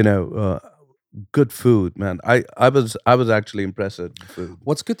 good food, man. I was actually impressed with the food.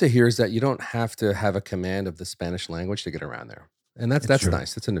 What's good to hear is that you don't have to have a command of the Spanish language to get around there. And that's true.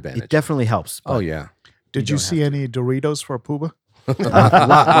 nice. That's an advantage. It definitely helps. Oh, but yeah. Did you don't see any Doritos for Puba?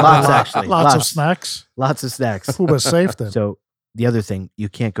 lots actually. Lots of snacks. Lots of snacks. Puba's safe then. So the other thing, you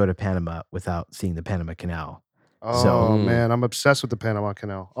can't go to Panama without seeing the Panama Canal. Oh, Mm. man, I'm obsessed with the Panama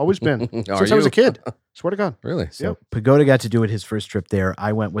Canal. Always been. Are Since I was a you? kid. Swear to God. Really? So Pagoda got to do it his first trip there.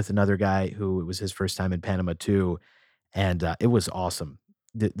 I went with another guy who it was his first time in Panama too, and it was awesome.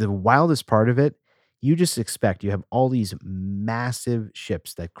 The wildest part of it, you just expect you have all these massive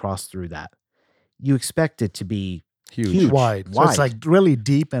ships that cross through that. You expect it to be Huge. Wide. So it's like really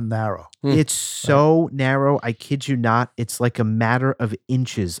deep and narrow. Hmm. It's so narrow. I kid you not. It's like a matter of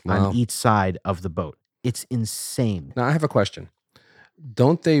inches Wow. on each side of the boat. It's insane. Now I have a question.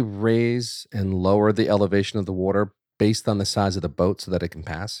 Don't they raise and lower the elevation of the water based on the size of the boat so that it can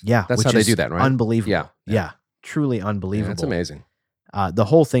pass? Yeah, That's which how they is do that, right? Unbelievable. Yeah. Yeah, truly unbelievable. That's amazing. The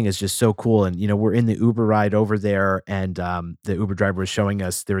whole thing is just so cool. And, we're in the Uber ride over there, and the Uber driver was showing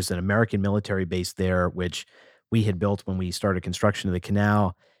us there's an American military base there, which we had built when we started construction of the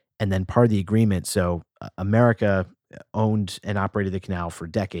canal. And then part of the agreement, so America owned and operated the canal for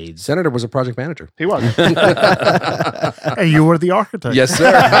decades. Senator was a project manager. He was. Hey, you were the architect. Yes,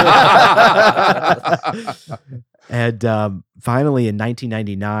 sir. And finally, in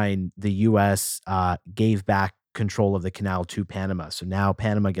 1999, the U.S. Gave back control of the canal to Panama. So now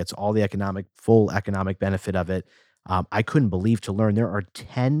Panama gets all the full economic benefit of it. I couldn't believe to learn there are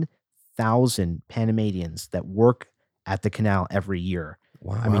 10,000 Panamanians that work at the canal every year.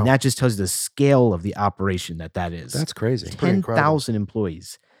 Wow. I mean, that just tells you the scale of the operation that is. That's crazy. pretty incredible. 10,000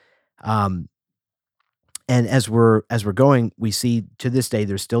 employees. And as we're going, we see to this day,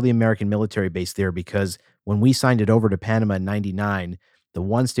 there's still the American military base there, because when we signed it over to Panama in 99, the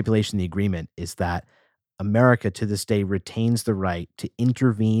one stipulation in the agreement is that America to this day retains the right to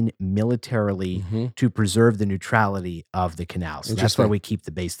intervene militarily to preserve the neutrality of the canal. So that's why Interesting. we keep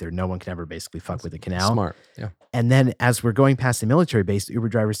the base there. No one can ever basically fuck with the canal. Smart. Yeah. And then as we're going past the military base, the Uber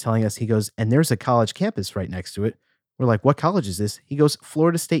driver's telling us, he goes, and there's a college campus right next to it. We're like, what college is this? He goes,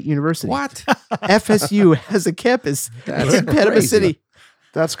 Florida State University. What? FSU has a campus That's in Panama crazy. City.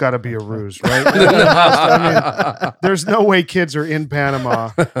 That's got to be a ruse, right? I mean, there's no way kids are in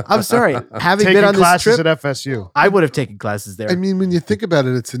Panama I'm sorry. Having taking been on this classes trip, at FSU. I would have taken classes there. I mean, when you think about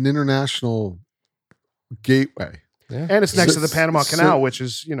it, it's an international gateway. Yeah. And it's next to the So- Panama so- Canal, which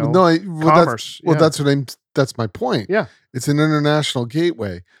is, commerce. That's what that's my point. Yeah. It's an international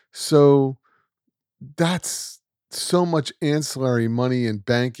gateway. So that's so much ancillary money and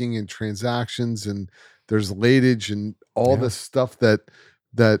banking and transactions, and there's ladage and all Yeah. this stuff that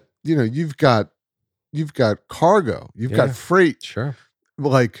you've got cargo, you've got Yeah. freight, Sure.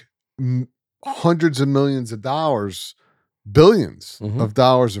 like hundreds of millions of dollars, billions Mhm. of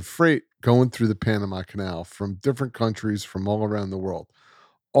dollars of freight going through the Panama Canal from different countries from all around the world.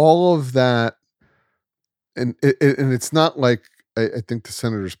 All of that, and it's not like, I think to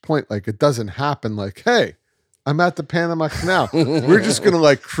Senator's point, like it doesn't happen like, hey, I'm at the Panama Canal. We're just gonna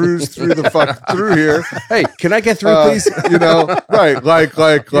like cruise through through here. Hey, can I get through, please? Right? Like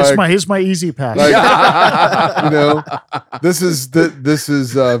Here's my easy pass. this is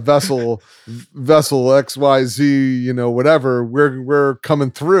vessel XYZ, whatever. We're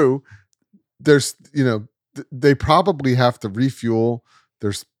coming through. There's, they probably have to refuel.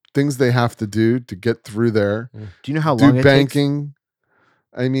 There's things they have to do to get through there. Do you know how long Do it banking.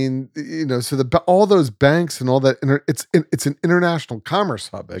 I mean, so all those banks and all that, it's an international commerce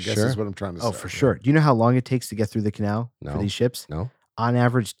hub, I guess Sure. is what I'm trying to say. takes? Oh, for sure. Do you know how long it takes to get through the canal No. for these ships? No. On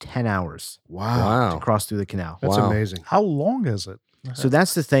average, 10 hours to Wow. cross through the canal. That's Wow. amazing. How long is it? So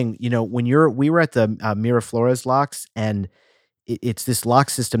that's the thing, when we were at the Miraflores locks, and it's this lock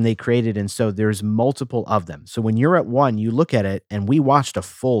system they created. And so there's multiple of them. So when you're at one, you look at it, and we watched a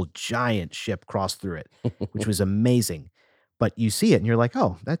full giant ship cross through it, which was amazing. But you see it and you're like,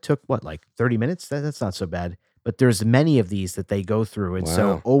 oh, that took what, like 30 minutes? That's not so bad. But there's many of these that they go through. And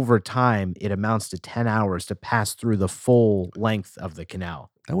so Wow. over time, it amounts to 10 hours to pass through the full length of the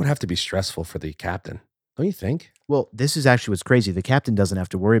canal. That would have to be stressful for the captain, don't you think? Well, this is actually what's crazy. The captain doesn't have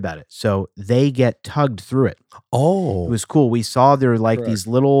to worry about it. So they get tugged through it. Oh. It was cool. We saw there like Correct. these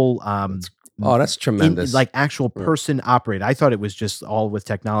little Oh, that's tremendous. like actual person operated. I thought it was just all with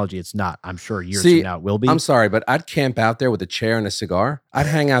technology. It's not. I'm sure years See, from now it will be. I'm sorry, but I'd camp out there with a chair and a cigar. I'd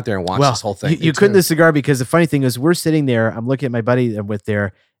hang out there and watch this whole thing. You couldn't the cigar, because the funny thing is we're sitting there. I'm looking at my buddy with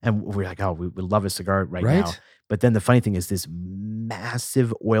there, and we're like, oh, we would love a cigar right now. Right? But then the funny thing is this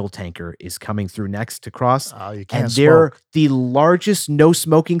massive oil tanker is coming through next to cross. Oh, you can't And they're smoke. the largest no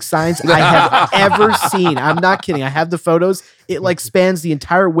smoking signs I have ever seen. I'm not kidding. I have the photos. It like spans the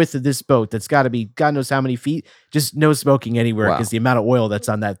entire width of this boat. That's got to be God knows how many feet. Just no smoking anywhere, Wow. because the amount of oil that's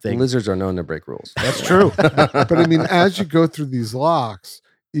on that thing. Lizards are known to break rules. That's true. But I mean, as you go through these locks,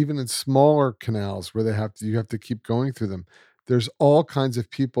 even in smaller canals where you have to keep going through them, there's all kinds of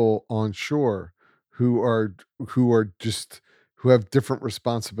people on shore who have different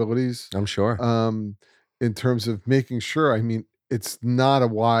responsibilities. I'm sure. In terms of making sure. I mean, it's not a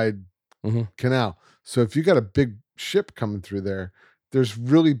wide canal, so if you got a big ship coming through there, there's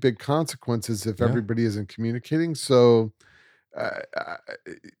really big consequences if everybody isn't communicating. So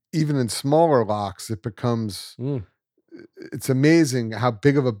even in smaller locks, it becomes. It's amazing how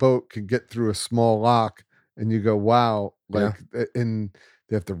big of a boat can get through a small lock, and you go, wow, and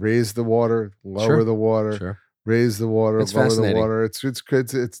they have to raise the water, lower the water, raise the water, It's lower the fascinating. water.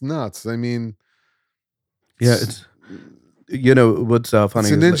 It's nuts. I mean, it's what's funny.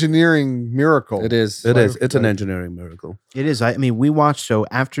 It's an engineering miracle. It is. It's an engineering miracle. It is. I mean, we watched. So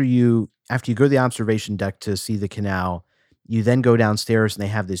after you go to the observation deck to see the canal, you then go downstairs and they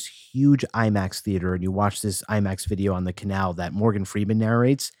have this huge IMAX theater, and you watch this IMAX video on the canal that Morgan Freeman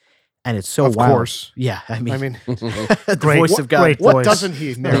narrates, and it's so Of wild. course. Yeah, I mean, the Great- voice of God. great What voice. doesn't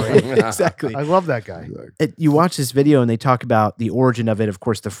he narrate? Exactly. I love that guy. You watch this video and they talk about the origin of it. Of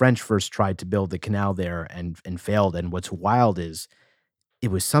course, the French first tried to build the canal there and failed. And what's wild is it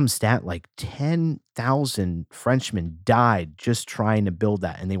was some stat like 10,000 Frenchmen died just trying to build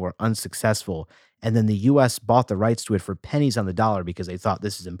that, and they were unsuccessful. And then the U.S. bought the rights to it for pennies on the dollar because they thought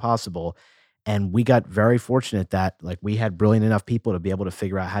this is impossible. And we got very fortunate that like we had brilliant enough people to be able to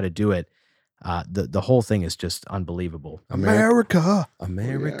figure out how to do it. The whole thing is just unbelievable. America. Yeah.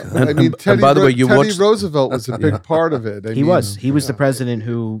 And, I mean, and by the way, you Teddy watched. Roosevelt was a big part of it. He was the president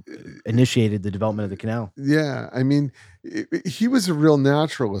who initiated the development of the canal. Yeah, I mean, he was a real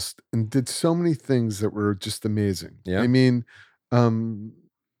naturalist and did so many things that were just amazing. Yeah. I mean,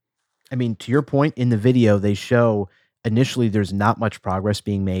 To your point, in the video, they show initially there's not much progress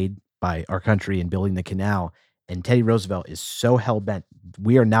being made by our country in building the canal. And Teddy Roosevelt is so hell-bent,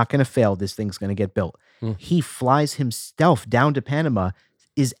 we are not going to fail. This thing's going to get built. He flies himself down to Panama,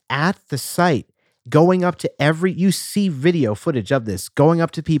 is at the site, going up to you see video footage of this, going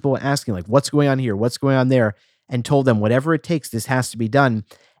up to people asking like, what's going on here? What's going on there? And told them whatever it takes, this has to be done.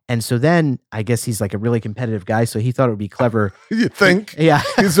 And so then I guess he's like a really competitive guy. So he thought it would be clever. you think? Yeah.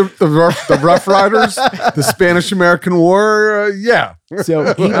 He's the Rough Riders, the Spanish-American War. Yeah.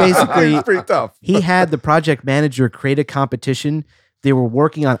 So he basically, It's pretty tough. he had the project manager create a competition. They were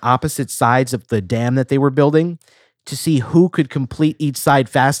working on opposite sides of the dam that they were building to see who could complete each side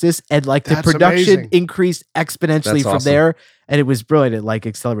fastest. And like the That's production amazing. increased exponentially That's from awesome. there. And it was brilliant. It like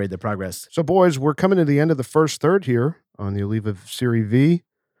accelerated the progress. So, boys, we're coming to the end of the first third here on the Oliva Serie V.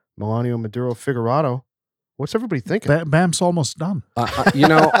 Melanio, Maduro, Figurado. What's everybody thinking? Bam's almost done. Uh,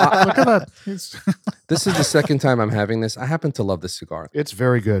 Look at that. He's This is the second time I'm having this. I happen to love this cigar, It's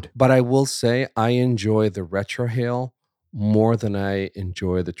very good. but I will say I enjoy the retrohale more than I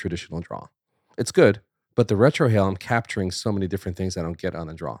enjoy the traditional draw. It's good, but the retrohale, I'm capturing so many different things I don't get on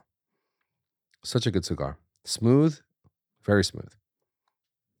the draw. Such a good cigar. Smooth, very smooth.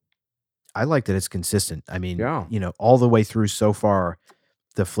 I like that it's consistent. I mean, Yeah. all the way through so far,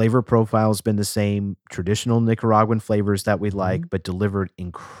 the flavor profile has been the same, traditional Nicaraguan flavors that we like, but delivered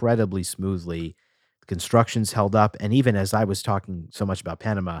incredibly smoothly. The construction's held up. And even as I was talking so much about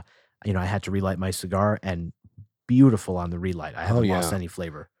Panama, I had to relight my cigar, and beautiful on the relight. I haven't lost yeah. any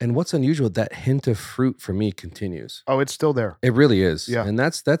flavor. And what's unusual, that hint of fruit for me continues. Oh, it's still there. It really is. Yeah. And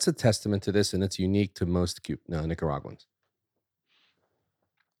that's a testament to this, and it's unique to most Nicaraguans.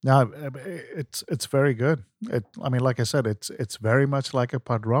 no, it's very good. Like I said, it's very much like a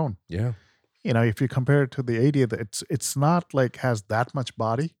Padron. Yeah. If you compare it to the 80th, it's not like has that much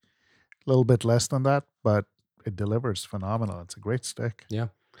body, a little bit less than that, but it delivers phenomenal. It's a great stick. Yeah.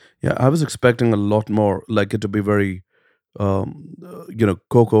 Yeah, I was expecting a lot more, like it to be very,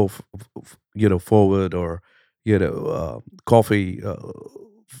 cocoa, forward, or coffee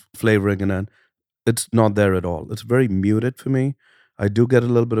flavoring, and then it's not there at all. It's very muted for me. I do get a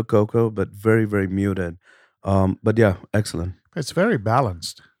little bit of cocoa, but very, very muted. But yeah, excellent. It's very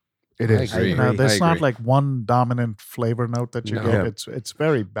balanced. It I is. agree. There's I not agree. like one dominant flavor note that you No. get. Yeah. It's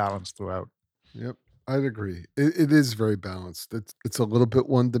very balanced throughout. Yep, I'd agree. It is very balanced. It's a little bit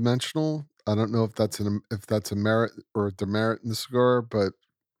one dimensional. I don't know if that's a merit or a demerit in the cigar, but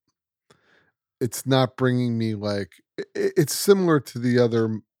it's not bringing me like it's similar to the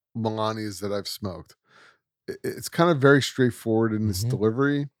other Melanias that I've smoked. It's kind of very straightforward in its Mhm.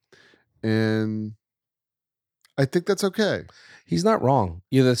 delivery, and I think that's okay. He's not wrong.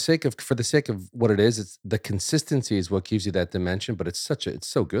 For the sake of what it is, it's the consistency is what gives you that dimension, but it's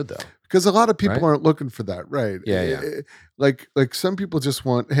so good though. Because a lot of people Right? aren't looking for that, right? Yeah. Like some people just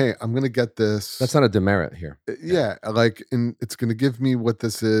want, hey, I'm gonna get this. That's not a demerit here. Yeah, like, and it's gonna give me what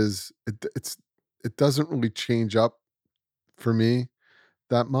this is. It doesn't really change up for me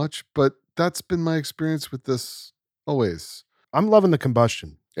that much, but that's been my experience with this always. I'm loving the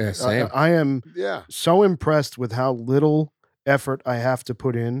combustion. Yeah, same. I am Yeah. so impressed with how little effort I have to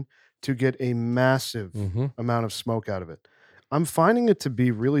put in to get a massive amount of smoke out of it. I'm finding it to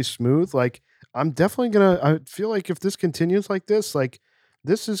be really smooth. Like, I'm definitely I feel like if this continues like this, like,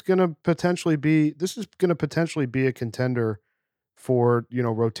 this is gonna potentially be a contender for,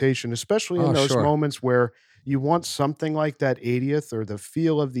 rotation, especially in those sure. moments where you want something like that 80th or the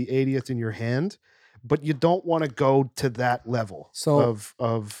feel of the 80th in your hand, but you don't want to go to that level of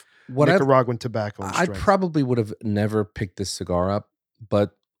what Nicaraguan tobacco and I strength. probably would have never picked this cigar up,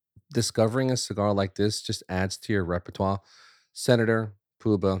 but discovering a cigar like this just adds to your repertoire. Senator,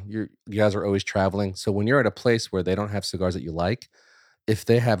 Puba, you guys are always traveling. So when you're at a place where they don't have cigars that you like, if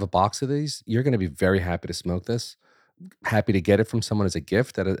they have a box of these, you're going to be very happy to smoke this. Happy to get it from someone as a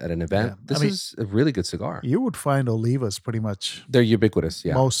gift at an event. Yeah, This is a really good cigar. You would find Olivas pretty much They're ubiquitous.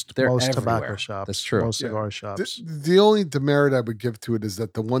 Yeah, most They're tobacco everywhere. shops. That's true. Most cigar shops. The only demerit I would give to it is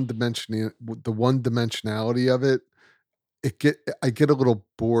that the one dimensionality of it, I get a little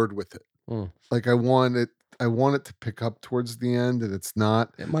bored with it. Like I want it to pick up towards the end, and it's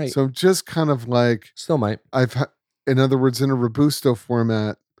not. It might. So just kind of like Still might. in other words, in a Robusto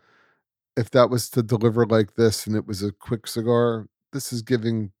format, if that was to deliver like this and it was a quick cigar,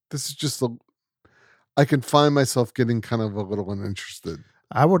 I can find myself getting kind of a little uninterested.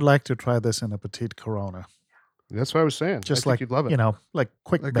 I would like to try this in a petite Corona. That's what I was saying. Just I think like, you'd love it. like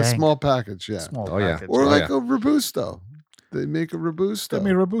quick Like bang. a small package, yeah. Small Oh, yeah. package. Or Oh, like yeah. a Robusto. They make a Robusto. I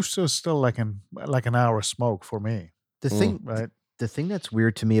mean, Robusto is still like an hour smoke for me, The thing, right? the thing that's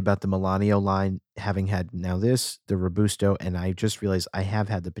weird to me about the Melanio line, having had now this, the Robusto, and I just realized I have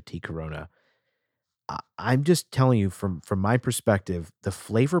had the Petit Corona. I'm just telling you from my perspective, the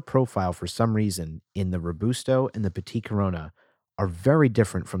flavor profile for some reason in the Robusto and the Petit Corona are very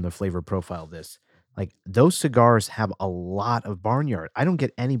different from the flavor profile of this. Like those cigars have a lot of barnyard. I don't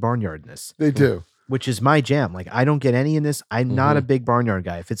get any barnyard in this. They do. Which is my jam. Like I don't get any in this. I'm not a big barnyard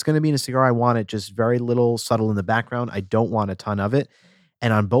guy. If it's going to be in a cigar, I want it just very little subtle in the background. I don't want a ton of it.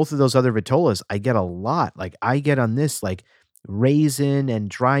 And on both of those other Vitolas, I get a lot. Like I get on this like raisin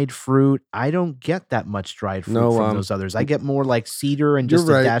and dried fruit. I don't get that much dried fruit from those others. I get more like cedar and just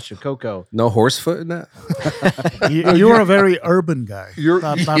a dash of cocoa. No horsefoot in that? You're a very urban guy. You're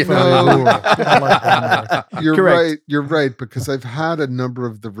not very rural. Like You're Correct. right. You're right, because I've had a number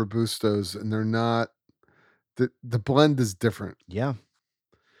of the Robustos and they're not the blend is different. Yeah.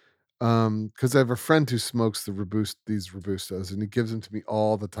 Because I have a friend who smokes these Robustos and he gives them to me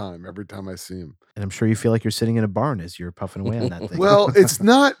all the time, every time I see him. And I'm sure you feel like you're sitting in a barn as you're puffing away on that thing. Well, it's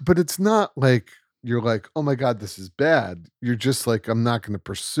not like you're like, oh my God, this is bad. You're just like, I'm not going to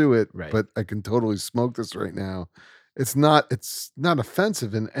pursue it, Right. but I can totally smoke this right now. It's not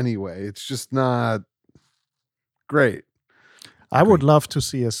offensive in any way. It's just not great. I would love to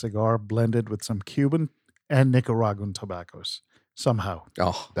see a cigar blended with some Cuban and Nicaraguan tobaccos somehow.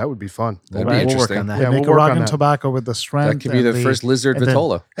 Oh, That would be fun. that'd Right, be we'll work interesting. on that. The Yeah, we'll work on Nicaraguan that. tobacco with the strength. That could be and the first lizard and then-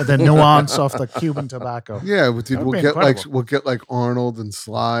 Vitola. and the nuance of the Cuban tobacco. Yeah, dude, That would we'll be get incredible. like Arnold and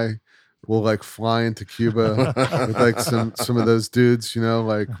Sly. We'll like fly into Cuba with like some of those dudes,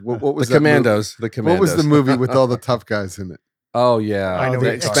 like what was The that Commandos. The movie? Commandos. What was the movie with all the tough guys in it? Oh, yeah. I know The what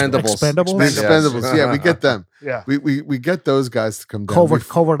you're talking Expendables. about. Expendables? Yes. Expendables. Yeah, we get them. Yeah. We get those guys to come down.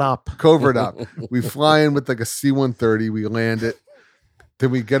 Covered up. Covered up. We fly in with like a C-130. We land it. Then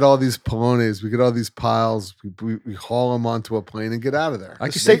we get all these polones. We get all these piles. We haul them onto a plane and get out of there. I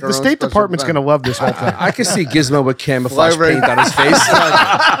The can State, the State Department's going to love this whole thing. I can see Gizmo with camouflage Fly right- paint on his face.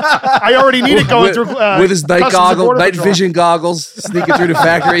 I already need it going with, through with his night Customs and goggles, Border night Patrol. vision goggles, sneaking through the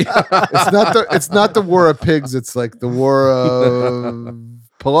factory. It's not the war of pigs. It's like the war of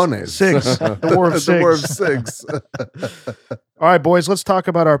polones. Cigs. The War of The war of Cigs. cigs. All right, boys, let's talk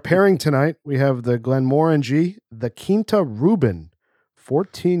about our pairing tonight. We have the Glenmorangie, the Quinta Ruban,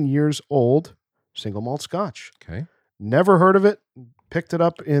 14 years old, single malt Scotch. Okay. Never heard of it. Picked it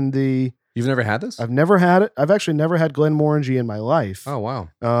up in the... You've never had this? I've never had it. I've actually never had Glenmorangie in my life. Oh, wow.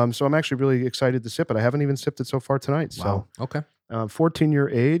 So I'm actually really excited to sip it. I haven't even sipped it so far tonight. Wow. Okay. So 14-year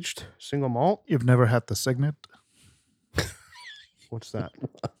aged, single malt. You've never had the Signet, What's that?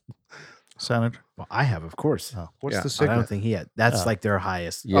 Senator? Well, I have, of course. What's Yeah, the I Signet? don't think he had. That's Oh. like their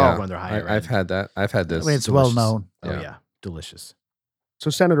highest. Yeah. One of their higher. I've end. had that. I've had this. I mean, it's well Delicious. known. Oh Yeah. yeah, delicious. So,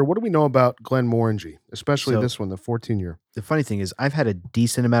 Senator, what do we know about Glenmorangie, especially So- this one, the 14-year? The funny thing is, I've had a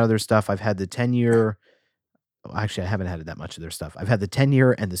decent amount of their stuff. I've had the 10-year. Well, actually, I haven't had that much of their stuff. I've had the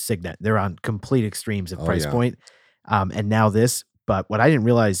 10-year and the Signet. They're on complete extremes of Oh, price yeah. point. And now this. But what I didn't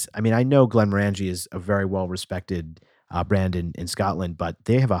realize, I mean, I know Glenmorangie is a very well respected brand in Scotland, but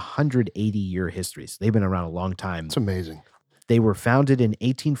they have a 180-year history. So they've been around a long time. It's amazing. They were founded in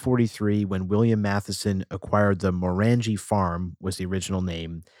 1843 when William Matheson acquired the Morangie Farm, was the original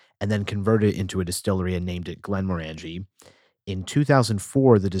name, and then converted it into a distillery and named it Glenmorangie. In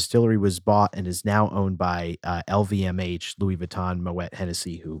 2004, the distillery was bought and is now owned by LVMH, Louis Vuitton, Moet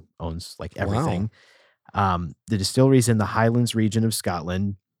Hennessy, who owns like everything. The distillery is in the Highlands region of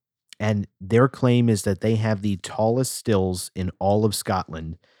Scotland, and their claim is that they have the tallest stills in all of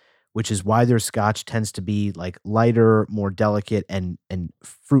Scotland, which is why their scotch tends to be like lighter, more delicate, and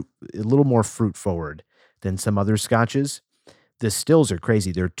fruit, a little more fruit forward than some other scotches. The stills are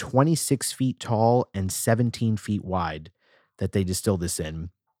crazy. They're 26 feet tall and 17 feet wide that they distill this in.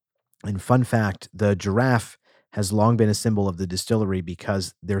 And fun fact, the giraffe has long been a symbol of the distillery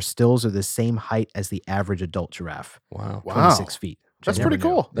because their stills are the same height as the average adult giraffe. Wow. 26 feet. which I That's never pretty knew.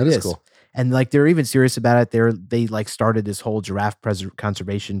 cool. That It is cool. And like they're even serious about it. They like started this whole giraffe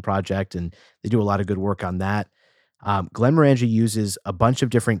conservation project, and they do a lot of good work on that. Glenmorangie uses a bunch of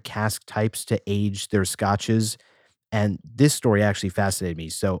different cask types to age their scotches. And this story actually fascinated me.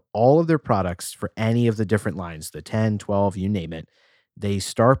 So all of their products for any of the different lines, the 10, 12, you name it, they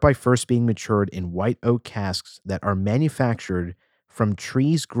start by first being matured in white oak casks that are manufactured from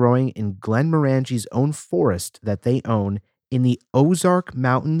trees growing in Glenmorangie's own forest that they own in the Ozark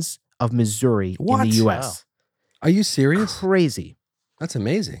Mountains of Missouri in What? the U.S. Are you serious? Crazy. That's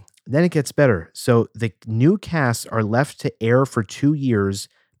amazing. Then it gets better. So the new casks are left to air for 2 years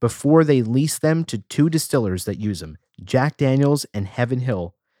before they lease them to two distillers that use them, Jack Daniels and Heaven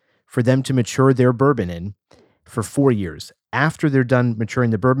Hill, for them to mature their bourbon in for 4 years. After they're done maturing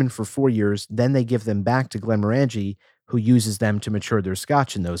the bourbon for 4 years, then they give them back to Glenmorangie, who uses them to mature their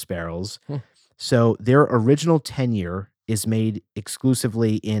scotch in those barrels. So their original 10-year is made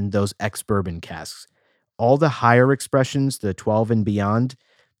exclusively in those ex-bourbon casks. All the higher expressions, the 12 and beyond,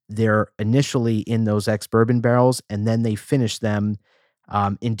 they're initially in those ex-bourbon barrels, and then they finish them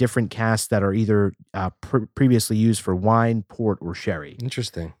in different casks that are either previously used for wine, port, or sherry.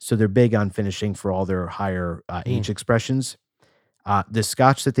 Interesting. So they're big on finishing for all their higher age expressions. The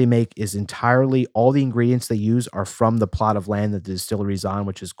scotch that they make is entirely, all the ingredients they use are from the plot of land that the distillery's on,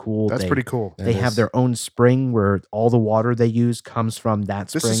 which is cool. That's pretty cool. They have their own spring where all the water they use comes from that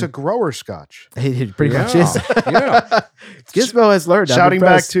spring. This is a grower scotch. It pretty much is. Yeah. Gizmo has learned. I'm Shouting back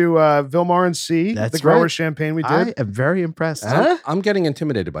impressed. to Vilmorin, That's the grower right. champagne we I did. am very impressed. I'm getting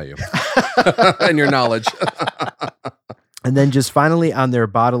intimidated by you and your knowledge. And then just finally on their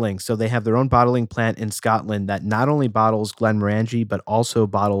bottling. So they have their own bottling plant in Scotland that not only bottles Glenmorangie, but also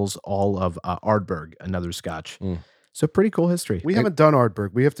bottles all of Ardbeg, another scotch. So pretty cool history. We haven't done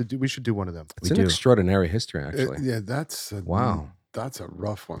Ardbeg. We should do one of them. It's an extraordinary history, actually. Yeah, that's a, Wow. That's a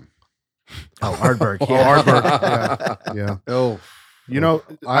rough one. Oh, Ardbeg. Oh, Ardbeg. Yeah. Oh, You know,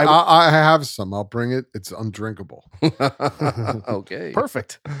 I have some. I'll bring it. It's undrinkable. Okay.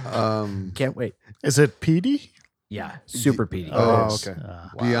 perfect. Can't wait. Is it peaty? Yeah, super peaty. Oh, It is. okay.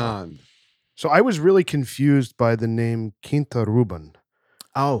 Beyond. So I was really confused by the name Quinta Ruban.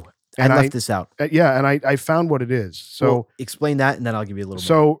 Oh, And I I- left this out. Yeah, and I found what it is. So Well, explain that, and then I'll give you a little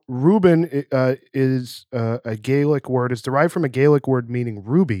more. So Ruban is a Gaelic word. It's derived from a Gaelic word meaning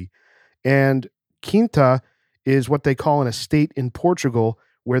ruby, and Quinta is what they call an estate in Portugal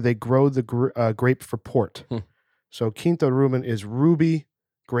where they grow the grape for port. So Quinta Ruban is ruby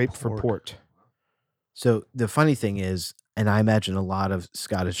grape for port. So the funny thing is, and I imagine a lot of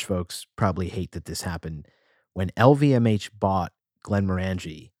Scottish folks probably hate that this happened, when LVMH bought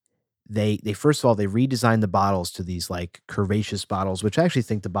Glenmorangie, they first of all, they redesigned the bottles to these like curvaceous bottles, which I actually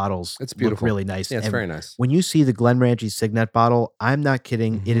think the bottles It's look beautiful. really nice. Yeah, it's And very nice. when you see the Glenmorangie Signet bottle, I'm not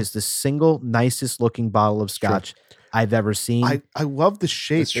kidding. It is the single nicest looking bottle of scotch I've ever seen. I love the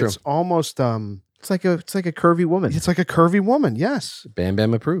shape. It's true. It's almost It's like a curvy woman. it's like a curvy woman. Yes. Bam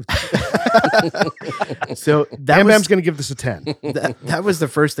Bam approved. So that Bam was Bam's going to give this a 10. that was the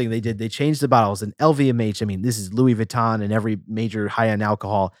first thing they did. They changed the bottles, and LVMH. I mean, this is Louis Vuitton and every major high-end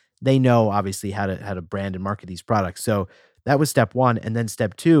alcohol. They know obviously how to brand and market these products. So that was step one, and then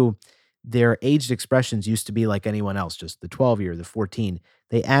step two, their aged expressions used to be like anyone else, just the 12-year, the 14.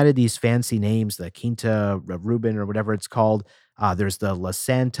 They added these fancy names, the Quinta Ruban or whatever it's called. There's the La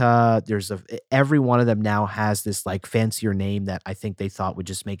Santa. Every one of them now has this like fancier name that I think they thought would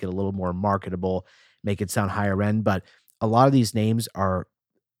just make it a little more marketable, make it sound higher end. But a lot of these names are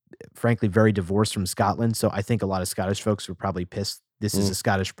frankly very divorced from Scotland. So I think a lot of Scottish folks were probably pissed. This is a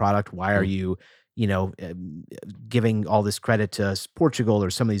Scottish product. Why are you, giving all this credit to Portugal or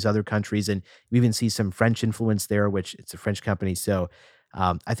some of these other countries? And we even see some French influence there, which it's a French company. So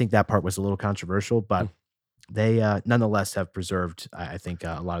I think that part was a little controversial, but they nonetheless have preserved, I think,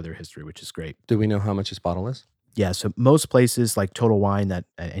 a lot of their history, which is great. Do we know how much this bottle is? Yeah, so most places like Total Wine, that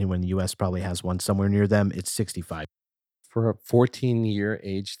anyone in the U.S. probably has one somewhere near them, it's $65. For a 14-year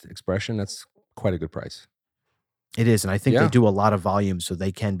aged expression, that's quite a good price. It is, and I think Yeah. they do a lot of volume, so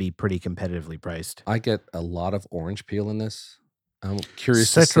they can be pretty competitively priced. I get a lot of orange peel in this. I'm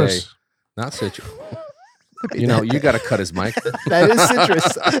curious to say, Citrus. not citrus. You know, you got to cut his mic. That is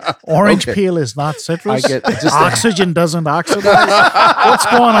citrus. Orange Okay. peel is not citrus. I get just a, Oxygen doesn't oxidize. What's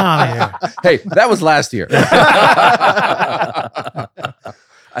going on here? hey, that was last year.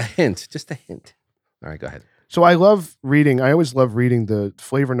 A hint, just a hint. All right, go ahead. So I love reading. I always love reading the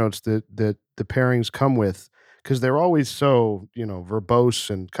flavor notes that the pairings come with because they're always so, verbose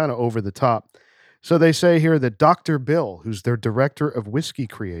and kind of over the top. So they say here that Dr. Bill, who's their director of whiskey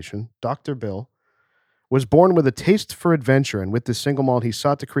creation, Dr. Bill, was born with a taste for adventure, and with this single malt, he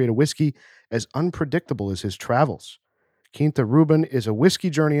sought to create a whiskey as unpredictable as his travels. Quinta Ruban is a whiskey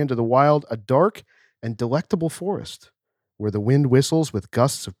journey into the wild, a dark and delectable forest where the wind whistles with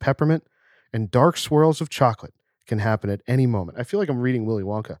gusts of peppermint and dark swirls of chocolate can happen at any moment. I feel like I'm reading Willy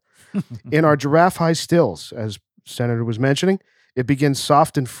Wonka. In our giraffe high stills, as Senator was mentioning, it begins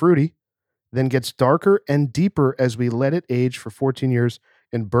soft and fruity, then gets darker and deeper as we let it age for 14 years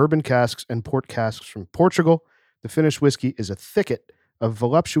in bourbon casks and port casks from Portugal. The finished whiskey is a thicket of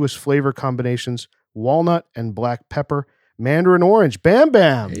voluptuous flavor combinations, walnut and black pepper, mandarin orange, bam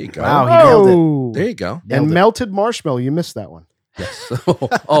bam. There you go. Wow, he nailed it. Oh. There you go. Nailed And it. melted marshmallow. You missed that one. Yes.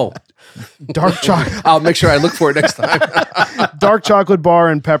 Oh, Dark chocolate. I'll make sure I look for it next time. Dark chocolate bar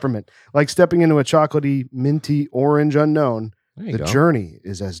and peppermint. Like stepping into a chocolatey, minty, orange unknown. There you The go. journey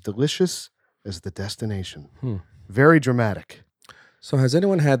is as delicious as the destination. Hmm. Very dramatic. So has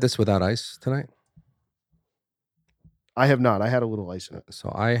anyone had this without ice tonight? I have not. I had a little ice in it.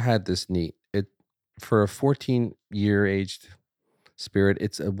 So I had this neat. It for a 14-year aged spirit,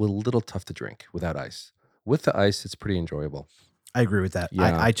 it's a little tough to drink without ice. With the ice, it's pretty enjoyable. I agree with that.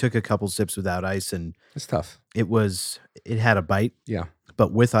 Yeah. I took a couple sips without ice, and It's tough. it had a bite, Yeah,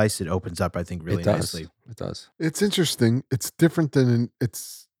 but with ice, it opens up, I think, really it does. nicely. It does. It's interesting. It's different than it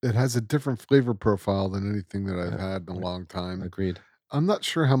has a different flavor profile than anything that I've had in a long time. Agreed. I'm not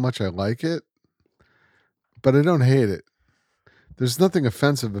sure how much I like it, but I don't hate it. There's nothing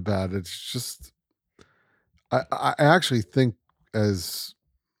offensive about it. It's just I actually think, as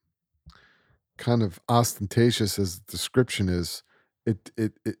kind of ostentatious as the description is,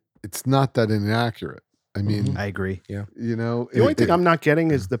 it's not that inaccurate. I mean, I agree. The only thing I'm not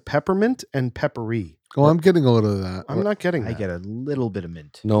getting is the peppermint and peppery. Oh, I'm getting a little of that. I'm not getting that. I get a little bit of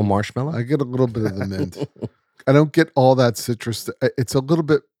mint. No marshmallow. I get a little bit of the mint. I don't get all that citrus. It's a little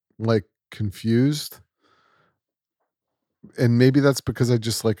bit like confused. And maybe that's because I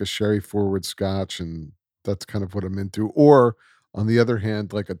just like a sherry forward scotch, and that's kind of what I'm into. Or on the other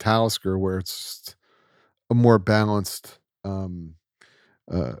hand, like a Talisker, where it's just a more balanced, peaty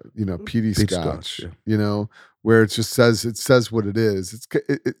Peat scotch, scotch, yeah. where it says what it is.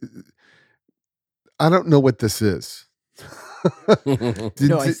 I don't know what this is.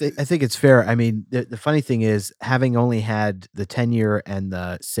 No, I think it's fair. I mean, the funny thing is, having only had the 10-year and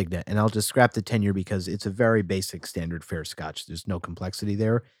the Signet, and I'll just scrap the 10-year because it's a very basic standard fair scotch. There's no complexity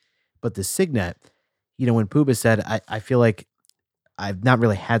there. But the Signet, when Pooba said, I feel like I've not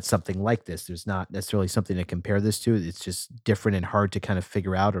really had something like this. There's not necessarily something to compare this to. It's just different and hard to kind of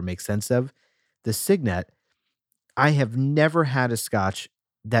figure out or make sense of. The Signet, I have never had a scotch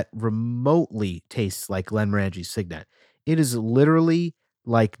that remotely tastes like Glenmorangie Signet. It is literally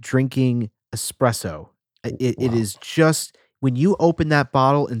like drinking espresso. It is just, when you open that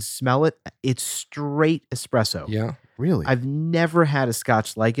bottle and smell it, it's straight espresso. Yeah. Really? I've never had a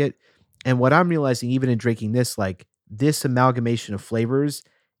scotch like it. And what I'm realizing, even in drinking this, like this amalgamation of flavors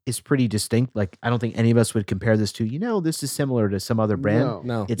is pretty distinct. Like, I don't think any of us would compare this to, this is similar to some other brand.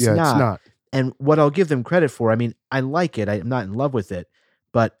 No. It's yeah, not. it's not. And what I'll give them credit for, I mean, I like it. I'm not in love with it,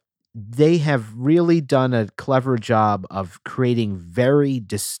 but they have really done a clever job of creating very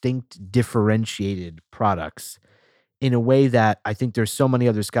distinct, differentiated products in a way that I think there's so many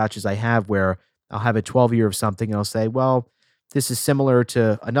other scotches I have where I'll have a 12-year of something and I'll say, well, this is similar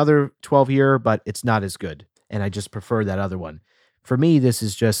to another 12-year, but it's not as good. And I just prefer that other one. For me, this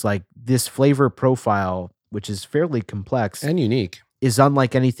is just like this flavor profile, which is fairly complex And unique. is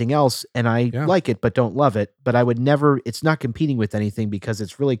unlike anything else, and I Yeah. like it but don't love it. But I would never, it's not competing with anything because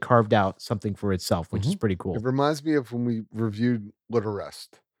it's really carved out something for itself, which is pretty cool. It reminds me of when we reviewed Little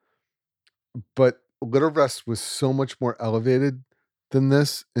Rest. But Little Rest was so much more elevated than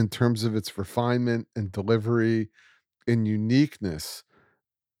this in terms of its refinement and delivery and uniqueness,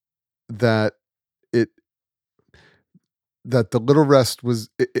 that that the Little Rest was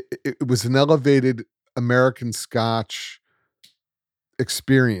it was an elevated American Scotch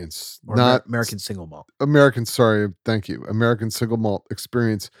experience, Or not American single malt. American. Sorry, thank you. American single malt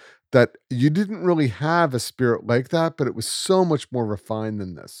experience. That you didn't really have a spirit like that, but it was so much more refined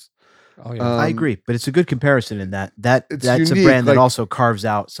than this. Oh yeah. I agree, but it's a good comparison in that It's that's unique, a brand that like- also carves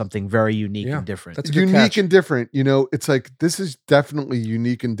out something very unique Yeah, and different. that's a good Unique catch. and different. You know, it's like this is definitely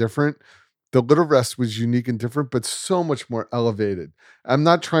unique and different. The Little Rest was unique and different, but so much more elevated. I'm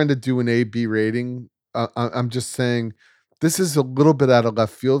not trying to do an A/B rating. I'm just saying this is a little bit out of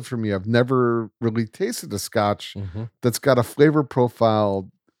left field for me. I've never really tasted a Scotch Mhm. that's got a flavor profile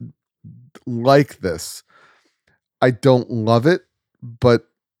like this. I don't love it, but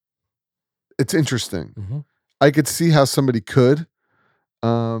it's interesting. Mhm. I could see how somebody could.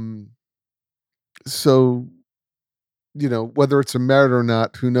 So, you know, whether it's a merit or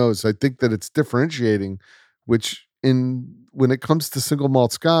not, who knows? I think that it's differentiating, which when it comes to single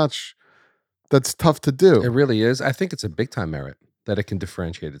malt Scotch, that's tough to do. It really is. I think it's a big time merit that it can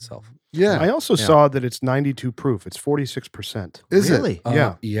differentiate itself. Yeah. I also Yeah. saw that it's 92 proof. It's 46%. Is it? Really?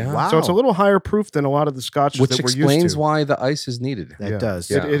 Yeah. Yeah. Wow. So it's a little higher proof than a lot of the scotches Which that we're explains used to. why the ice is needed. That Yeah.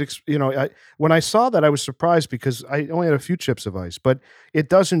 does. Yeah. You know, when I saw that, I was surprised because I only had a few chips of ice, but it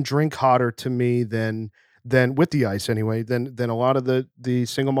doesn't drink hotter to me than with the ice anyway than a lot of the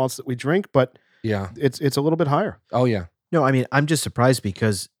single malts that we drink. But Yeah. it's a little bit higher. Oh yeah. No, I mean, I'm just surprised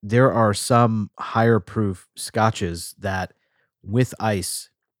because there are some higher proof scotches that with ice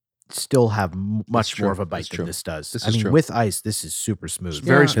still have much true. more of a bite That's than true. this does. This I is mean, true. with ice, this is super smooth. It's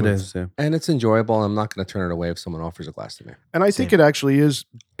very Yeah. It smooth. is. Yeah. And it's enjoyable. I'm not going to turn it away if someone offers a glass to me. And I think Same. it actually is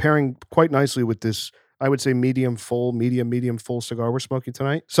pairing quite nicely with this, I would say medium full cigar we're smoking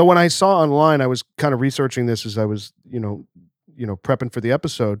tonight. So when I saw online, I was kind of researching this as I was, you know, prepping for the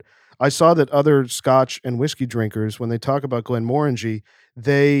episode. I saw that other Scotch and whiskey drinkers, when they talk about Glenmorangie,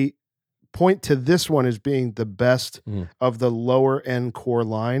 they point to this one as being the best Mm. of the lower end core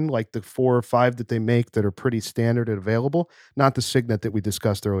line, like the 4 or 5 that they make that are pretty standard and available, not the Signet that we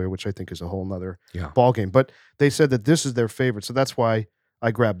discussed earlier, which I think is a whole nother Yeah. ball game. But they said that this is their favorite. So that's why I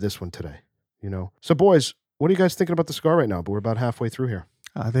grabbed this one today, you know? So boys, what are you guys thinking about the cigar right now? But we're about halfway through here.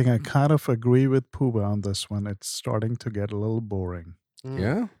 I think I kind of agree with Puba on this one. It's starting to get a little boring.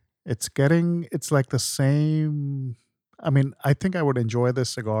 Yeah. It's like the same. I mean, I think I would enjoy this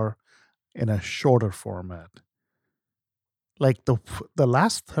cigar in a shorter format. Like the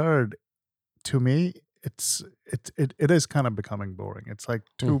last third, to me, it is kind of becoming boring. It's like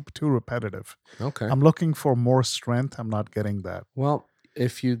too repetitive. Okay. I'm looking for more strength. I'm not getting that. Well,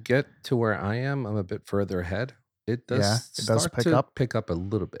 if you get to where I am, I'm a bit further ahead. It does, Yeah, it does start pick to up. pick up a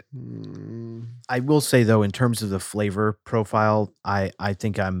little bit. I will say though, in terms of the flavor profile, I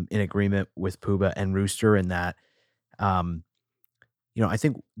think I'm in agreement with Puba and Rooster in that. I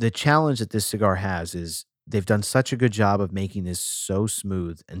think the challenge that this cigar has is they've done such a good job of making this so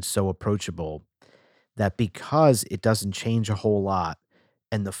smooth and so approachable that because it doesn't change a whole lot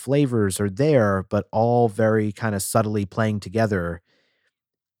and the flavors are there, but all very kind of subtly playing together,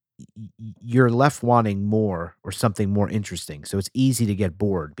 you're left wanting more or something more interesting. So it's easy to get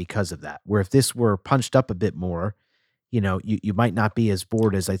bored because of that. Where if this were punched up a bit more, you might not be as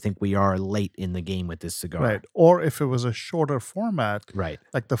bored as I think we are late in the game with this cigar. Right. Or if it was a shorter format, Right.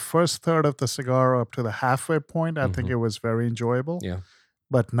 like the first third of the cigar up to the halfway point, I think it was very enjoyable. Yeah.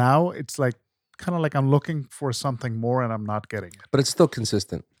 But now it's like kind of like I'm looking for something more and I'm not getting it. But it's still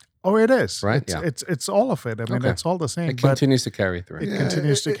consistent. Oh, it is. Right? It's, Yeah. it's all of it. I mean, Okay. it's all the same. It but continues to carry through. It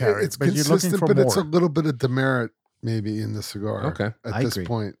continues to carry, It's but you're looking consistent, for but it's a more. little bit of demerit maybe in the cigar. Okay. At I this agree.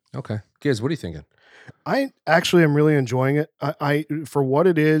 point. Okay. Giz, what are you thinking? I actually am really enjoying it. I for what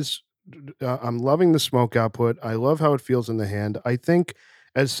it is, I'm loving the smoke output. I love how it feels in the hand. I think,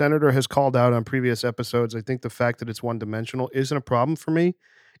 as Senator has called out on previous episodes, I think the fact that it's one dimensional isn't a problem for me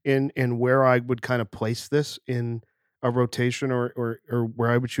in where I would kind of place this in a rotation or where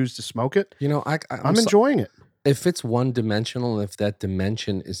I would choose to smoke it. You know, I'm enjoying it. If it's one dimensional, if that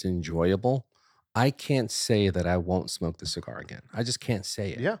dimension is enjoyable, I can't say that I won't smoke the cigar again. I just can't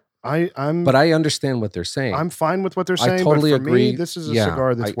say it. Yeah, I'm. But I understand what they're saying. I'm fine with what they're saying. I totally but for agree. Me, this is a Yeah,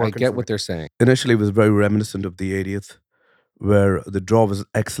 cigar that's I working. get for what me. they're saying. Initially, it was very reminiscent of the 80th, where the draw was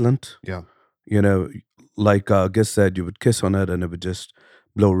excellent. Yeah. You know, like Gus said, you would kiss on it and it would just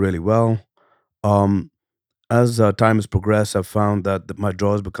blow really well. As time has progressed, I've found that my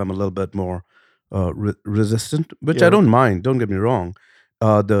draw has become a little bit more resistant, which Yeah. I don't mind. Don't get me wrong.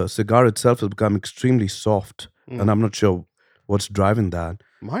 The cigar itself has become extremely soft, and I'm not sure what's driving that.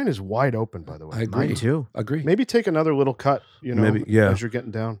 Mine is wide open, by the way. I agree. Mine too. Agree. Maybe take another little cut, Maybe, yeah. as you're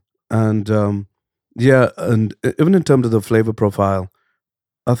getting down. And Yeah, and even in terms of the flavor profile,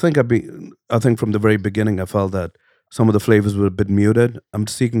 I think from the very beginning I felt that some of the flavors were a bit muted. I'm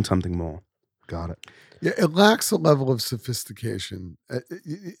seeking something more. Got it. Yeah, it lacks a level of sophistication.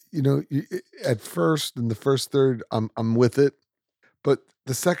 At first, in the first third, I'm with it, but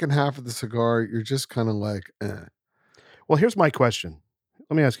the second half of the cigar, you're just kind of like, eh. Well, here's my question.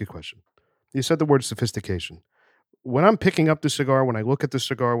 Let me ask you a question. You said the word sophistication. When I'm picking up the cigar, when I look at the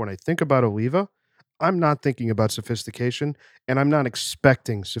cigar, when I think about Oliva, I'm not thinking about sophistication, and I'm not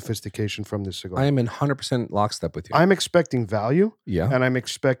expecting sophistication from this cigar. I am in 100% lockstep with you. I'm expecting value, yeah. and I'm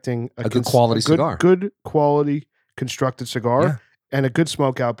expecting A good quality cigar. Good quality constructed cigar, Yeah. and a good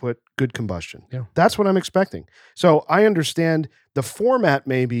smoke output, good combustion. Yeah. That's what I'm expecting. So I understand the format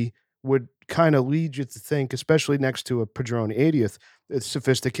maybe would kind of lead you to think, especially next to a Padron 80th, it's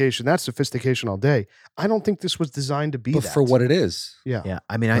sophistication. That's sophistication all day. I don't think this was designed to be But that. for what it is. Yeah. Yeah.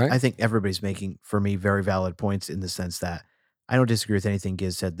 I mean, Right? I think everybody's making, for me, very valid points in the sense that I don't disagree with anything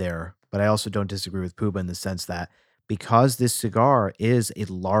Giz said there, but I also don't disagree with Puba in the sense that because this cigar is a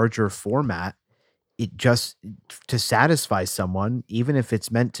larger format, it just, to satisfy someone, even if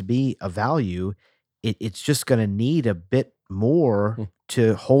it's meant to be a value, it's just going to need a bit more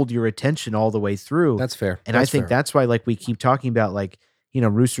to hold your attention all the way through. That's fair. And That's I think fair. that's why, like, we keep talking about, like,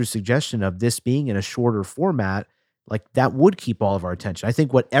 Rooster's suggestion of this being in a shorter format, like that would keep all of our attention. I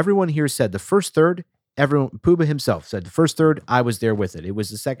think what everyone here said, the first third, Puba himself said, the first third, I was there with it. It was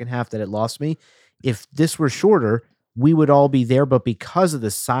the second half that it lost me. If this were shorter, we would all be there. But because of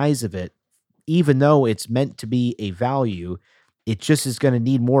the size of it, even though it's meant to be a value, it just is going to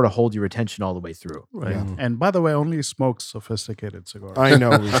need more to hold your attention all the way through. Right. Yeah. And by the way, only smokes sophisticated cigars. I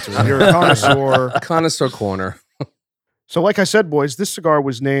know, Rooster. You're a connoisseur. Connoisseur corner. So like I said, boys, this cigar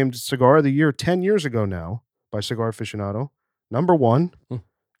was named Cigar of the Year 10 years ago now by Cigar Aficionado. Number 1.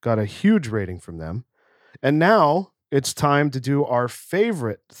 Got a huge rating from them. And now it's time to do our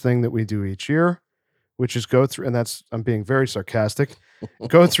favorite thing that we do each year, which is go through, and I'm being very sarcastic,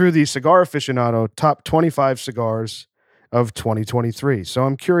 go through the Cigar Aficionado top 25 cigars of 2023. So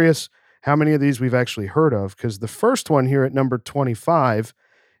I'm curious how many of these we've actually heard of, because the first one here at number 25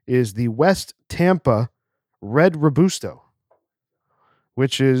 is the West Tampa Red Robusto,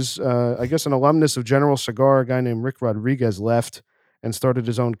 which is, I guess, an alumnus of General Cigar. A guy named Rick Rodriguez left and started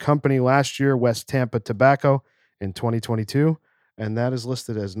his own company last year, West Tampa Tobacco, in 2022. And that is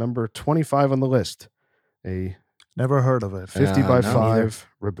listed as number 25 on the list. A Never heard of it. 50 by no, 5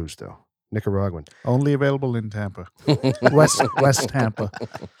 Robusto, Nicaraguan. Only available in Tampa. West Tampa.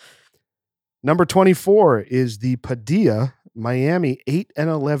 Number 24 is the Padilla Miami 8 and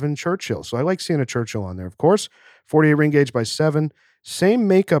 11 Churchill. So I like seeing a Churchill on there, of course. 48 ring gauge by 7. Same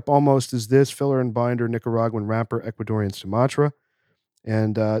makeup almost as this, filler and binder, Nicaraguan wrapper, Ecuadorian Sumatra.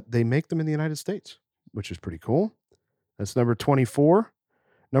 And they make them in the United States, which is pretty cool. That's number 24.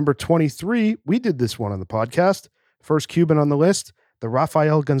 Number 23, we did this one on the podcast. First Cuban on the list, the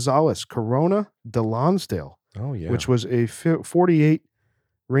Rafael Gonzalez Corona de Lonsdale, Oh, yeah. which was a 48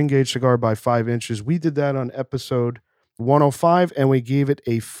 ring gauge cigar by 5 inches. We did that on episode 105, and we gave it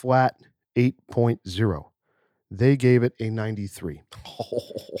a flat 8.0. They gave it a 93.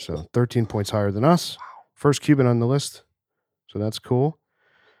 So 13 points higher than us. First Cuban on the list. So that's cool.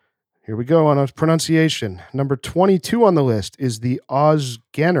 Here we go on a pronunciation. Number 22 on the list is the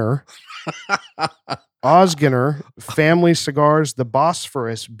Osgener family cigars, the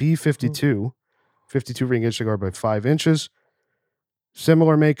Bosphorus B52, 52 ring gauge cigar by 5 inches.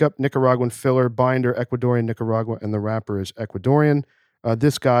 Similar makeup, Nicaraguan filler, binder, Ecuadorian Nicaragua, and the wrapper is Ecuadorian.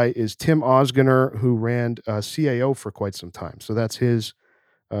 This guy is Tim Osgener, who ran CAO for quite some time. So that's his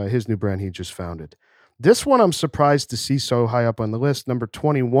new brand he just founded. This one I'm surprised to see so high up on the list. Number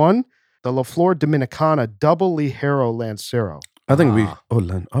 21, the La Flor Dominicana Double Ligero Lancero. I think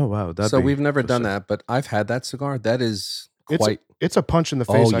oh wow. So we've never done that, but I've had that cigar. That is quite. It's a punch in the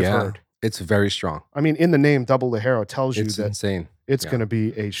face, Oh, I've yeah. heard. It's very strong. I mean, in the name Double Ligero tells you It's that insane. it's Yeah. going to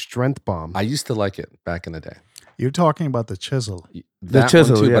be a strength bomb. I used to like it back in the day. You're talking about the chisel. That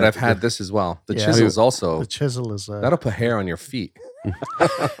chisel, one too, yeah, but I've had yeah. this as well. The Yeah. chisel is also The chisel is that'll put hair on your feet.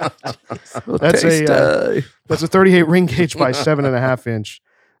 That's a 38 ring gauge by 7.5 inch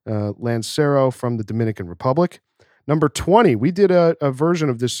Lancero from the Dominican Republic. Number 20, we did a version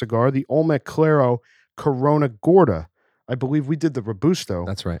of this cigar, the Olmec Claro Corona Gorda. I believe we did the Robusto.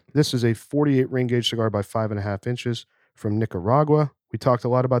 That's right. This is a 48 ring gauge cigar by 5.5 inches from Nicaragua. We talked a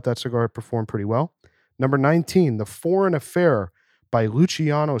lot about that cigar. It performed pretty well. Number 19, the Foreign Affair by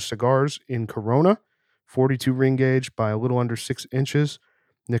Luciano Cigars in Corona. 42 ring gauge by a little under 6 inches.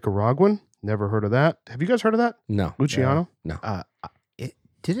 Nicaraguan. Never heard of that. Have you guys heard of that? No. Luciano? No. It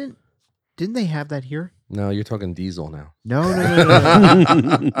didn't Didn't they have that here? No, you're talking diesel now. No.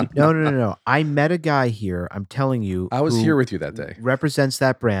 No. I met a guy here. I'm telling you, I was who here with you that day. represents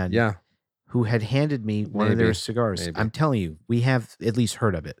that brand. Yeah. Who had handed me one of their Maybe. cigars? Maybe. I'm telling you, we have at least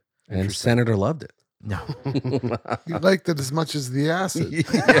heard of it. And Senator loved it. No. You liked it as much as the acid.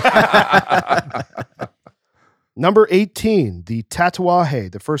 Number 18, the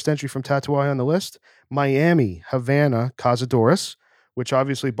Tatuaje, the first entry from Tatuaje on the list, Miami Havana Cazadores, which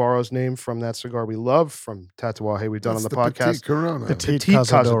obviously borrows name from that cigar we love from Tatuaje we've done That's on the Petite podcast. Corona. Petite Petite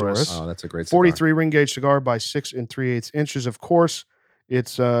Cazadores. Cazadores. Oh, that's a great cigar. 43 ring gauge cigar by 6 3/8 inches. Of course,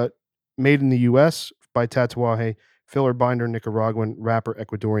 it's made in the U.S. by Tatuaje, filler binder Nicaraguan, wrapper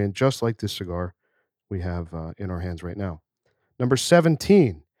Ecuadorian, just like this cigar we have in our hands right now. Number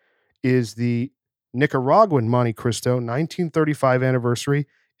 17 is the Nicaraguan Monte Cristo 1935 anniversary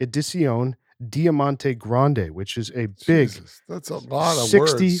Edición Diamante Grande, which is a big Jesus, that's a lot of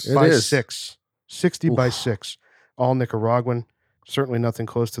 60 words. It by is. 6. 60 by Oof. 6. All Nicaraguan. Certainly nothing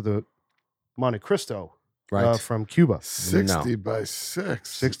close to the Monte Cristo Right. from Cuba. 60 by 6.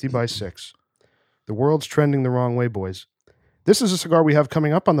 60 by 6. The world's trending the wrong way, boys. This is a cigar we have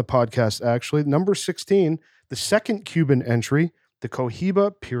coming up on the podcast, actually. Number 16, the second Cuban entry, the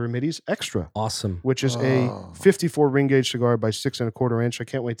Cohiba Pyramides Extra, Awesome. which is Oh. a 54 ring gauge cigar by 6 1/4 inch. I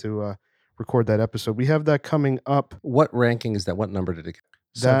can't wait to record that episode. We have that coming up. What ranking is that? What number did it get?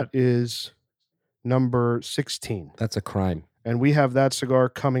 That is number 16. That's a crime. And we have that cigar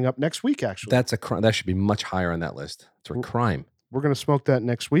coming up next week, actually. That's a crime. That should be much higher on that list. It's a crime. We're going to smoke that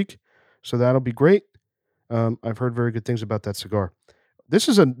next week. So that'll be great. I've heard very good things about that cigar. This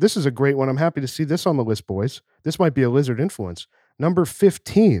is a great one. I'm happy to see this on the list, boys. This might be a lizard influence. Number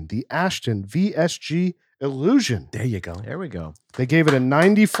 15, the Ashton VSG Illusion. There you go. There we go. They gave it a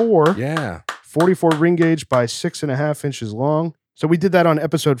 94, Yeah. 44 ring gauge by 6.5 inches long. So we did that on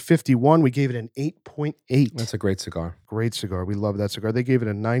episode 51. We gave it an 8.8. That's a great cigar. Great cigar. We love that cigar. They gave it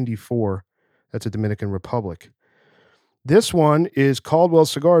a 94. That's a Dominican Republic. This one is Caldwell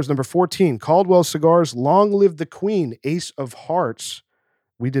Cigars, number 14. Caldwell Cigars, Long Live the Queen, Ace of Hearts.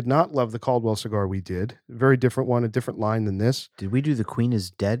 We did not love the Caldwell cigar we did. Very different one, a different line than this. Did we do The Queen is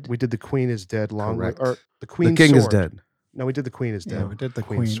Dead? We did the Queen is Dead, Long Live, Correct. or the Queen The king is Sword. dead. No, we did the Queen is Dead. Yeah, we did the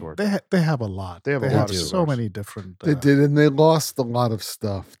Queen's Queen. Sword. They have a lot. They have a lot of so cigars. many different. They did, and they lost a lot of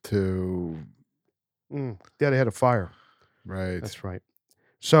stuff too. Yeah, they had a fire. Right. That's right.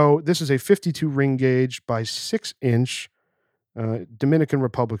 So this is a 52 ring gauge by 6 inch Dominican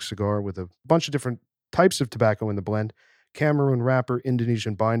Republic cigar with a bunch of different types of tobacco in the blend. Cameroon wrapper,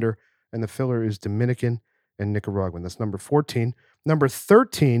 Indonesian binder, and the filler is Dominican and Nicaraguan. That's number 14. Number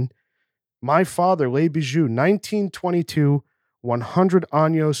 13, My Father, Le Bijou, 1922, 100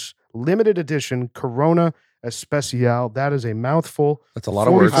 años, limited edition, Corona Especial. That is a mouthful. That's a lot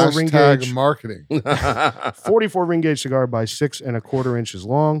of words. 44 ring Hashtag gauge. marketing. 44 ring gauge cigar by 6 1/4 inches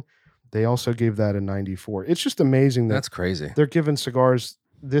long. They also gave that a 94. It's just amazing that That's crazy. they're giving cigars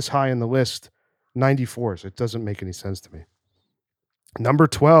this high in the list 94s. It doesn't make any sense to me. Number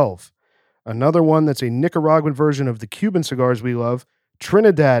 12, another one that's a Nicaraguan version of the Cuban cigars we love,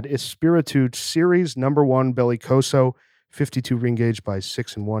 Trinidad Espiritu Series number 1 Bellicoso, 52 ring gauge by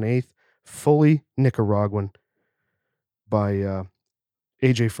 6 1/8, fully Nicaraguan by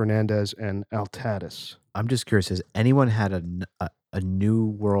AJ Fernandez and Altadis. I'm just curious. Has anyone had a New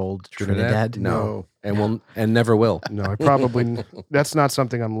World Trinidad? No. And never will. No, I probably that's not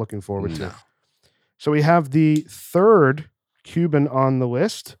something I'm looking forward to. No. So we have the third Cuban on the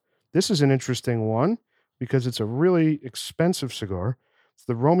list. This is an interesting one because it's a really expensive cigar. It's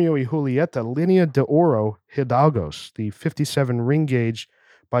the Romeo y Julieta Linea de Oro Hidalgos, the 57 ring gauge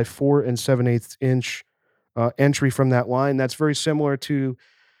by 4 7/8 inch entry from that line. That's very similar to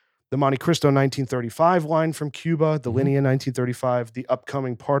the Monte Cristo 1935 line from Cuba, the Linea 1935, the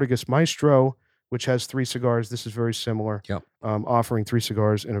upcoming Partagas Maestro, which has 3 cigars. This is very similar. Yep. Offering 3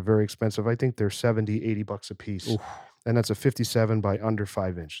 cigars in a very expensive, I think they're $70-$80 a piece. Oof. And that's a 57 by under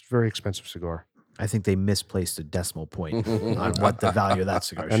 5 inch. Very expensive cigar. I think they misplaced a decimal point on what the value of that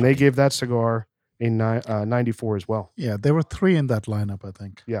cigar should And they be. gave that cigar a 94 as well. Yeah, there were 3 in that lineup, I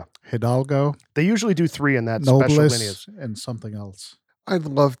think. Yeah. Hidalgo, They usually do 3 in that special Nobles, lineas. and something else. I'd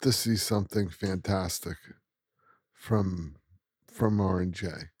love to see something fantastic from R&J.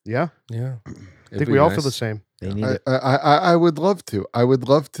 Yeah, Yeah. I think we all feel the same. They need it. I would love to. I would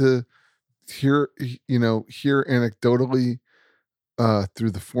love to hear anecdotally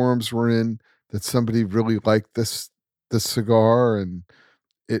through the forums we're in that somebody really liked this cigar and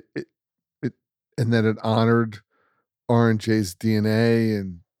it and that it honored R&J's DNA,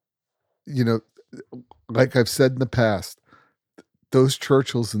 and like I've said in the past, those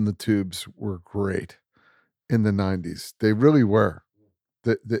Churchills in the tubes were great in the 90s. They really were.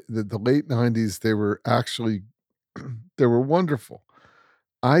 The late 90s, they were actually they were wonderful.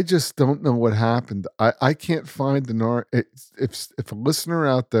 I just don't know what happened. I can't find if a listener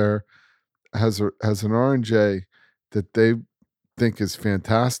out there has an R&J that they think is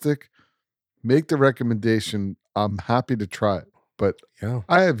fantastic, make the recommendation. I'm happy to try it, but Yeah.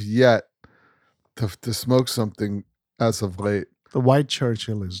 I have yet to smoke something as of late. The white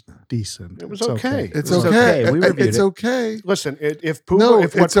Churchill is decent. It was okay. It's It was okay. okay. We reviewed It's it. okay. Listen, if Puma, No,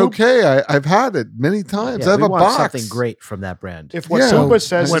 if what it's Puma- okay. I've had it many times. I have we a want box. something great from that brand. If what Yeah. Puma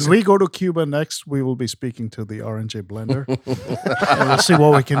says, When is- we go to Cuba next, we will be speaking to the R&J blender. And we'll see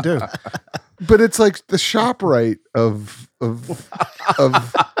what we can do. But it's like the ShopRite of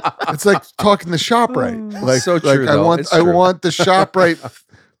it's like talking the ShopRite. Like So like true, I though. want It's I true. want the ShopRite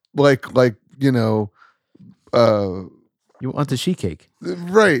like you know You want the sheet cake?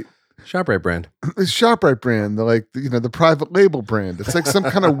 right. ShopRite brand. The ShopRite brand, the private label brand. It's like some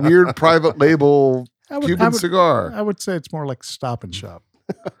kind of weird private label Cuban cigar. I would say it's more like Stop and Shop.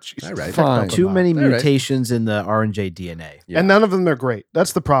 All right. Fine. Too many All right. mutations in the R&J DNA. Yeah. and none of them are great.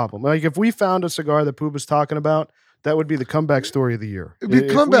 That's the problem. Like if we found a cigar that Puba's talking about, that would be the comeback story of the year. It'd be If we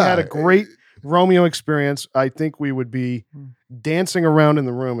comeback. had a great Romeo experience, I think we would be dancing around in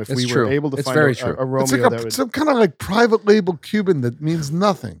the room if It's we true. were able to It's find very a true. Romeo It's like that would. some kind of like private label Cuban that means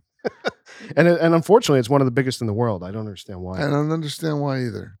nothing. And unfortunately, it's one of the biggest in the world. I don't understand why. I don't understand why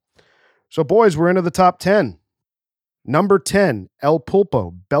either. So, boys, we're into the top 10. Number 10, El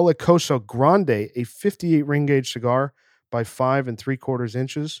Pulpo Bellicoso Grande, a 58 ring gauge cigar by 5 3/4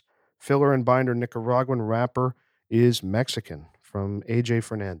 inches. Filler and binder Nicaraguan wrapper is Mexican from AJ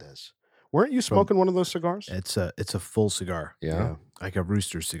Fernandez. Weren't you smoking one of those cigars? It's a full cigar, Yeah. like a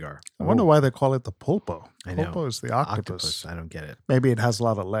rooster cigar. I wonder why they call it the pulpo. I know. Pulpo is the octopus. I don't get it. Maybe it has a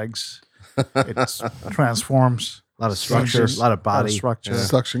lot of legs. It transforms. A lot of structure, a lot of A lot of body. structure.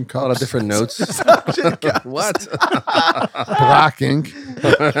 Suction A cups. lot of different notes. What? Black ink.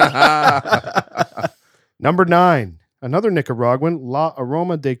 Number 9, another Nicaraguan, La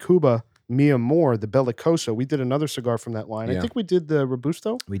Aroma de Cuba Mi Amor, the Bellicoso. We did another cigar from that line. I Yeah. think we did the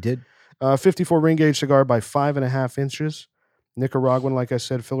Robusto. We did. 54 ring gauge cigar by 5.5 inches. Nicaraguan, like I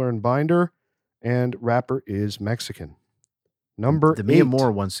said, filler and binder, and wrapper is Mexican. Number The 8. Mia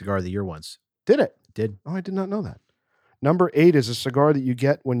Moore won cigar of the year once. Did it? Did. Oh, I did not know that. Number 8 is a cigar that you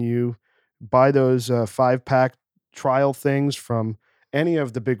get when you buy those 5-pack trial things from any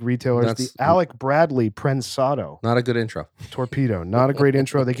of the big retailers. That's- the Alec Bradley Prensado Not a good intro. Torpedo. Not a great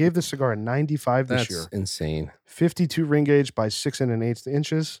intro. They gave this cigar a 95 this That's year. insane. 52 ring gauge by 6 1/8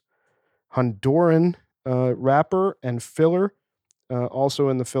 inches. Honduran wrapper and filler. Also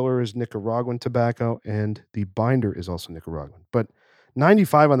in the filler is Nicaraguan tobacco, and the binder is also Nicaraguan. But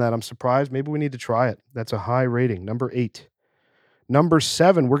 95 on that, I'm surprised. Maybe we need to try it. That's a high rating. Number 8. Number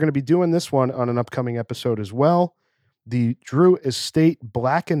 7, we're going to be doing this one on an upcoming episode as well. The Drew Estate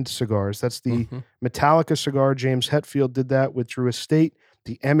Blackened cigars. That's the Mhm. Metallica cigar. James Hetfield did that with Drew Estate.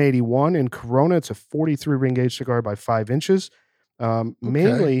 The M81 in Corona. It's a 43 ring gauge cigar by 5 inches.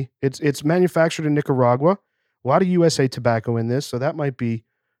 Mainly, it's manufactured in Nicaragua. A lot of USA tobacco in this, so that might be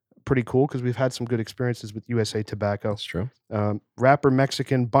pretty cool because we've had some good experiences with USA tobacco. That's true. Wrapper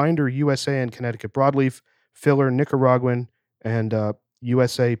Mexican, binder USA and Connecticut broadleaf, filler Nicaraguan, and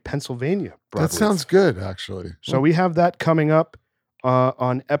USA Pennsylvania broadleaf. That sounds good, actually. So we have that coming up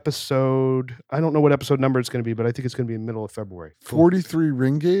on episode. I don't know what episode number it's going to be, but I think it's going to be in the middle of February. 43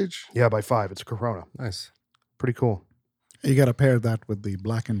 ring gauge. Yeah, by 5. It's a Corona. Nice. Pretty cool. You got to pair that with the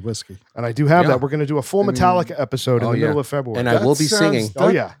blackened whiskey. And I do have Yeah. that. We're going to do a full I mean- Metallica episode in Oh, the yeah. middle of February. And I will be singing. Oh,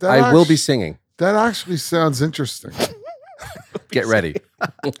 yeah. I will be singing. That actually sounds interesting. Get ready.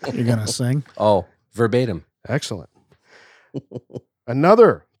 You're going to sing? Oh, verbatim. Excellent.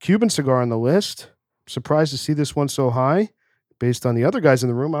 Another Cuban cigar on the list. Surprised to see this one so high. Based on the other guys in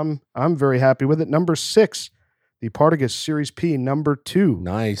the room, I'm very happy with it. Number 6, the Partagas Series P, number 2.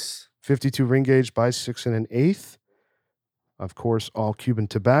 Nice. 52 ring gauge by 6 1/8. Of course, all Cuban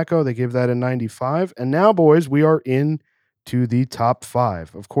tobacco. They gave that a 95. And now, boys, we are in to the top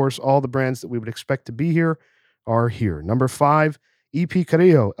 5. Of course, all the brands that we would expect to be here are here. Number 5, EP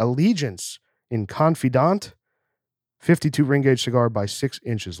Carrillo Allegiance in Confidant. 52 ring gauge cigar by 6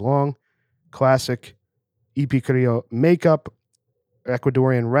 inches long. Classic EP Carrillo makeup,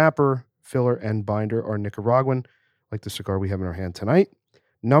 Ecuadorian wrapper, filler, and binder are Nicaraguan, like the cigar we have in our hand tonight.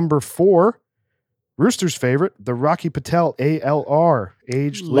 Number 4, Rooster's favorite, the Rocky Patel ALR,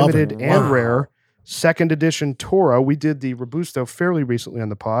 aged, Love limited, it. and Wow. rare. Second edition Toro. We did the Robusto fairly recently on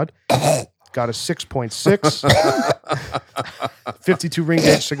the pod. got a 6.6. 52 ring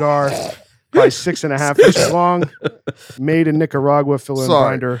gauge cigar by 6.5 inches long. Made in Nicaragua, filler and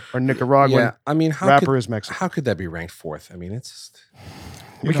Sorry. binder are Nicaraguan. Yeah, I mean, Wrapper is Mexican. How could that be ranked fourth? I mean, it's just,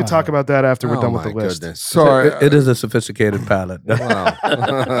 We can talk about that after we're done with the list. Goodness. Sorry, It is a sophisticated palate. Wow.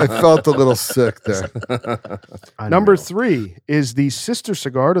 I felt a little sick there. Number 3 is the sister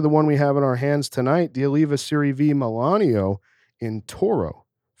cigar to the one we have in our hands tonight, the Oliva Serie V Melanio in Toro.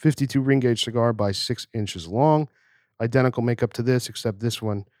 52 ring gauge cigar by 6 inches long. Identical makeup to this, except this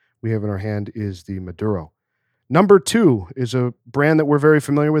one we have in our hand is the Maduro. Number 2 is a brand that we're very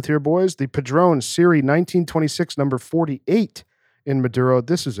familiar with here, boys. The Padron Serie 1926, number 48 in Maduro.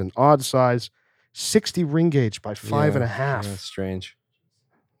 This is an odd size, 60 ring gauge by 5.5. Yeah, that's strange.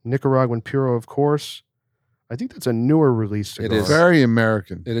 Nicaraguan Puro, of course. I think that's a newer release cigar. It is. Very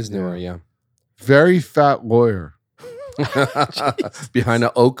American. It is newer, yeah. Very fat lawyer. Behind an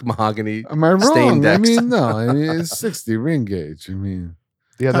oak mahogany. Am I wrong? stained I decks. mean, no. I mean, it's 60 ring gauge. I mean,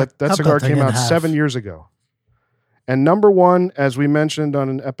 Yeah, that Cut cigar that thing came in out half. 7 years ago. And number 1, as we mentioned on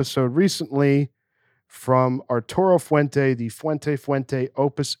an episode recently, from Arturo Fuente, the Fuente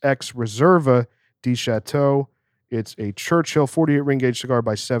Opus X Reserva de Chateau. It's a Churchill 48 ring gauge cigar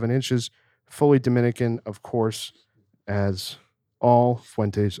by 7 inches, fully Dominican, of course, as all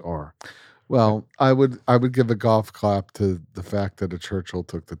Fuentes are. well, I would give a golf clap to the fact that a Churchill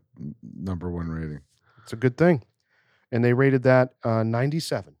took the number 1 rating. It's a good thing. And they rated that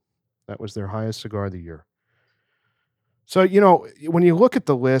 97. That was their highest cigar of the year. So, when you look at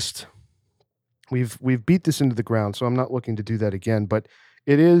the list, we've beat this into the ground, so I'm not looking to do that again. But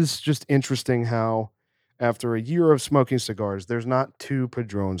it is just interesting how after a year of smoking cigars, there's not 2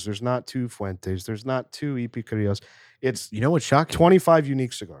 Padrones, there's not 2 Fuentes, there's not 2 Epicurios. It's You know what's shocking? 25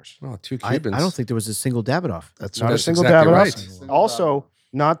 unique cigars. Oh, 2 I Cubans. don't think there was a single Davidoff. That's Not not a a single single Davidoff. right. Also,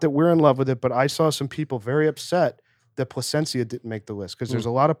 not that we're in love with it, but I saw some people very upset that Plasencia didn't make the list because there's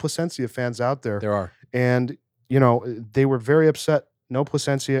a lot of Plasencia fans out there. There are. And, they were very upset. No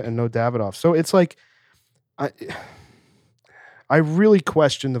Plasencia and no Davidoff. So it's like, I really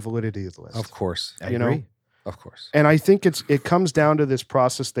question the validity of the list. Of course. I You know, agree. Of course. And I think it comes down to this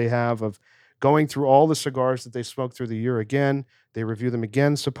process they have of going through all the cigars that they smoked through the year again. They review them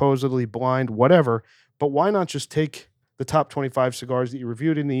again, supposedly blind, whatever. But why not just take the top 25 cigars that you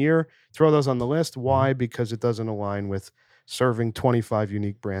reviewed in the year, throw those on the list? Why? Because it doesn't align with serving 25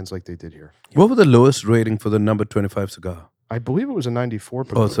 unique brands like they did here. What was the lowest rating for the number 25 cigar? I believe it was a 94.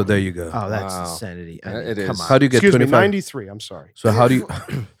 Oh, so there you go. Oh, that's Wow. insanity. I Yeah, mean, it come is. on. How do you get Excuse me, 25? 93. I'm sorry. So how do you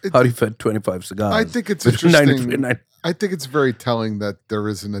It- how do you fit 25 cigars? I think it's between interesting. 93 and 90? I think it's very telling that there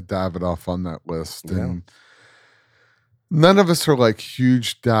isn't a Davidoff on that list. Yeah. And none of us are like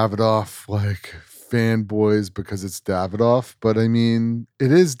huge Davidoff like fanboys because it's Davidoff, but I mean,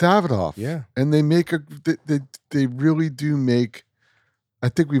 it is Davidoff. Yeah. And they make they really do make, I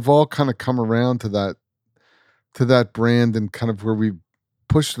think we've all kind of come around to that brand and kind of where we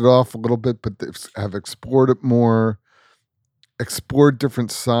pushed it off a little bit, but have explored it more, explored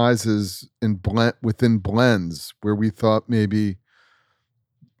different sizes in within blends where we thought maybe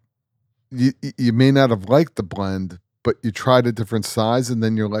you may not have liked the blend, but you tried a different size and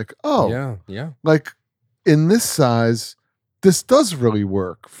then you're like, oh, Yeah. Yeah. like in this size, this does really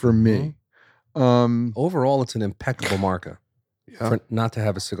work for me. Overall, it's an impeccable marker Yeah. for not to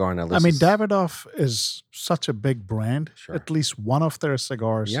have a cigar on that I list. mean, is- Davidoff is such a big brand. Sure. At least one of their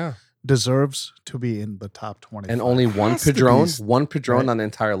cigars Yeah. deserves to be in the top 20. And only one has to be Padron, s- one Padron right. on the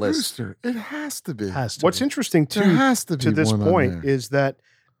entire list. Rooster, it has to be. has to What's be. interesting There too has to be to this one on point there. is that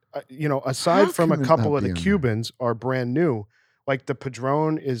aside How from can a it couple not of the be in there? Cubans are brand new. Like the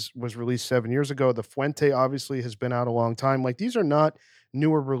Padron was released 7 years ago. The Fuente obviously has been out a long time. Like these are not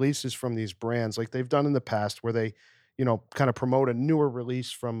newer releases from these brands like they've done in the past where they, kind of promote a newer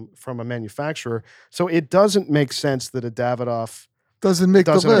release from a manufacturer. So it doesn't make sense that a Davidoff Doesn't make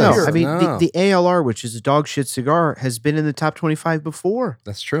Doesn't the list. appear. I mean, No. the ALR, which is a dog shit cigar, has been in the top 25 before.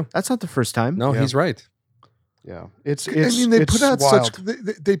 That's true. That's not the first time. No, Yeah. he's right. Yeah, it's. I mean, they it's put out wild. such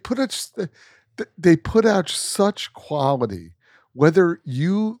they put out they put out such quality. Whether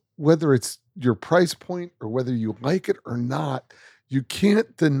it's your price point or whether you like it or not, you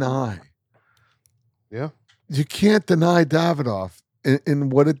can't deny. Yeah. You can't deny Davidoff in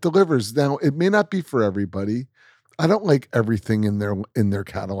what it delivers. Now, it may not be for everybody. I don't like everything in their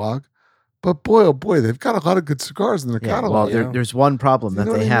catalog, but boy, oh boy, they've got a lot of good cigars in their Yeah, catalog. well, Yeah. there's one problem You that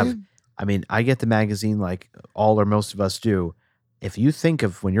know they what I have. mean? I mean, I get the magazine like all or most of us do. If you think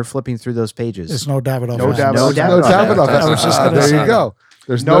of when you're flipping through those pages, There's no Davidoff. No ads. Davidoff. no There's Davidoff. no Davidoff ads. ads. I was just gonna There say. you go.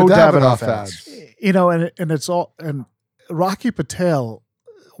 There's No no Davidoff Davidoff ads. ads. And it's all, and Rocky Patel,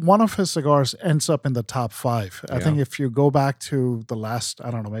 one of his cigars ends up in the top 5. I Yeah. think if you go back to the last,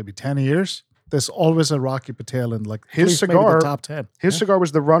 I don't know, maybe 10 years, there's always a Rocky Patel in like His at least maybe cigar- the top 10. His cigar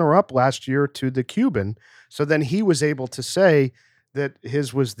was the runner-up last year to the Cuban. So then he was able to say that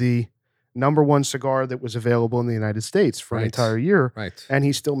his was the number 1 cigar that was available in the United States for an Right. entire year, Right. and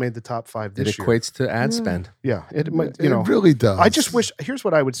he still made the top 5 It this year. equates to ad spend. Yeah, it might, It really does. I just wish. Here's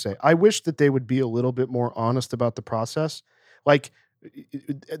what I would say. I wish that they would be a little bit more honest about the process. Like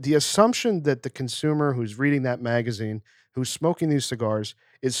the assumption that the consumer who's reading that magazine, who's smoking these cigars,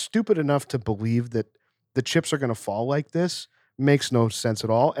 is stupid enough to believe that the chips are going to fall like this makes no sense at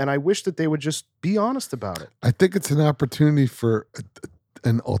all. And I wish that they would just be honest about it. I think it's an opportunity for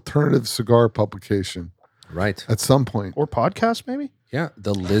an alternative cigar publication Right. at some point. Or podcast, maybe. Yeah.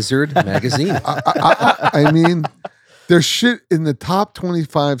 The Lizard magazine. I mean, there's shit in the top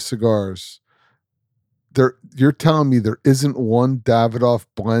 25 cigars. You're telling me there isn't one Davidoff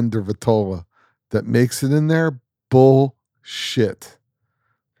blend or Vitola that makes it in there? Bullshit.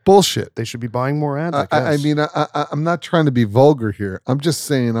 Bullshit. They should be buying more ads. I I guess. mean, I'm not trying to be vulgar here. I'm just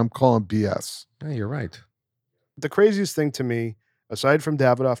saying I'm calling BS. Yeah, you're right. The craziest thing to me, aside from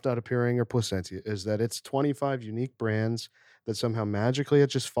Davidoff not appearing or Placentia, is that it's 25 unique brands that somehow magically it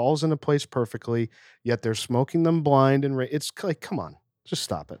just falls into place perfectly, yet they're smoking them blind and it's like, come on, just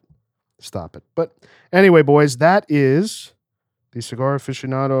stop it. Stop it. But anyway, boys, that is the Cigar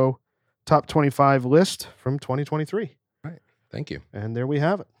Aficionado top 25 list from 2023. Thank you. And there we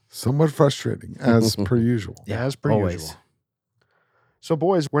have it. Somewhat frustrating, as per usual. Yeah, as per always. usual. So,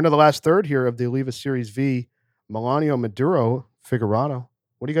 boys, we're into the last third here of the Oliva Series V, Melanio Maduro Figurado.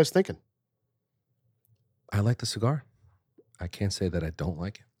 What are you guys thinking? I like the cigar. I can't say that I don't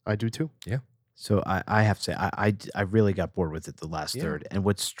like it. I do too. So I have to say, I really got bored with it the last Yeah. third. And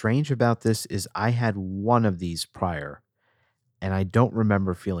what's strange about this is I had one of these prior, and I don't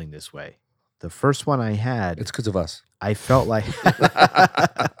remember feeling this way. The first one I had, It's because of us. I felt like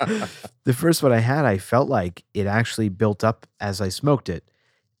the first one I had, I felt like it actually built up as I smoked it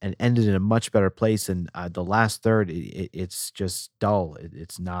and ended in a much better place. And the last third, it's just dull.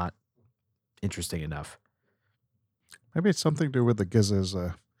 It's not interesting enough. Maybe it's something to do with the Giz's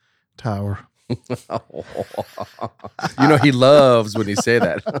tower. You know, he loves when you say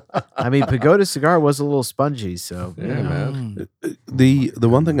that. I mean, Pagoda Cigar was a little spongy, so Yeah, you know. man. The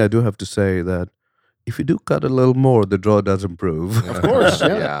one thing I do have to say that if you do cut a little more, the draw does improve. Of course,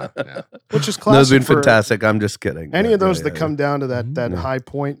 yeah. yeah. Which is That's classic been for fantastic. I'm just kidding. any But of those yeah, that yeah, come down to that Mhm. high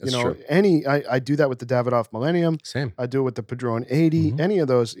point. That's You know, true. I do that with the Davidoff Millennium. Same. I do it with the Padron 80. Mhm. Any of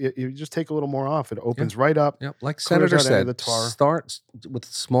those, you just take a little more off. It opens right up. Yeah. Like Clears Senator out any of said, the tar. start with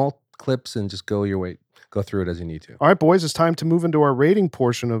small clips and just go your way. Go through it as you need to. All right, boys, it's time to move into our rating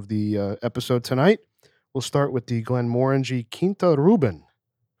portion of the episode tonight. We'll start with the Glenmorangie Quinta Ruban,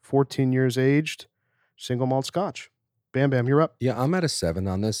 14 years aged, single malt Scotch. Bam, Bam, you're up. Yeah, I'm at a 7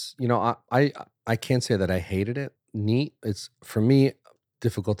 on this. You know, I can't say that I hated it. Neat. It's, for me,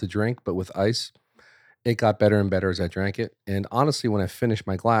 difficult to drink, but with ice, it got better and better as I drank it. And honestly, when I finished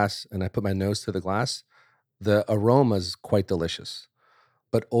my glass and I put my nose to the glass, the aroma is quite delicious.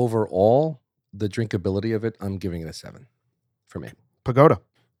 But overall, the drinkability of it, I'm giving it a 7 for me. Pagoda.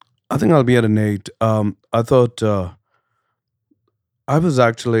 I think I'll be at an 8. I thought I was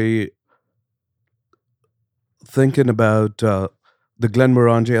actually thinking about the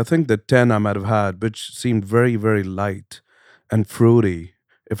Glenmorangie. I think the 10 I might have had, which seemed very, very light and fruity,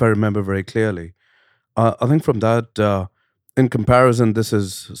 if I remember very clearly. I think from that, in comparison, this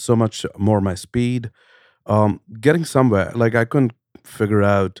is so much more my speed. Getting somewhere, like I couldn't figure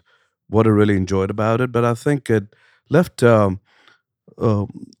out what I really enjoyed about it, but I think it left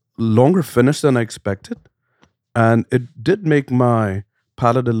longer finish than I expected, and it did make my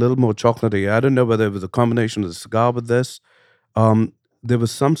palate a little more chocolatey. I don't know whether it was a combination of the cigar with this. There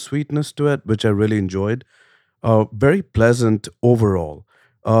was some sweetness to it, which I really enjoyed. Very pleasant overall.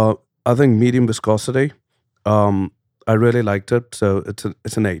 I think medium viscosity. I really liked it, so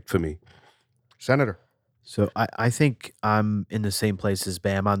it's an 8 for me. Senator. So I think I'm in the same place as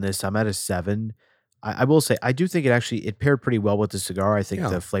Bam on this. I'm at a 7. I will say I do think it paired pretty well with the cigar. I think Yeah.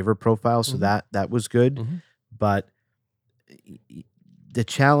 the flavor profile, so Mhm. that was good. Mhm. But the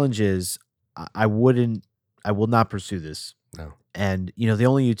challenge is I will not pursue this. No. And the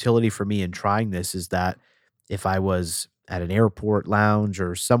only utility for me in trying this is that if I was at an airport lounge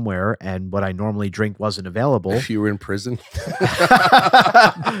or somewhere, and what I normally drink wasn't available. If you were in prison.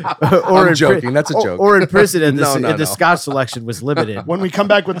 I'm joking. That's a joke. Or in prison, and No, the Scotch selection was limited. When we come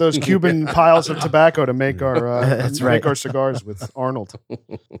back with those Cuban piles of tobacco to make our That's make right. our cigars with Arnold.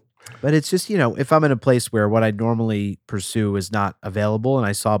 But it's just, if I'm in a place where what I normally pursue is not available and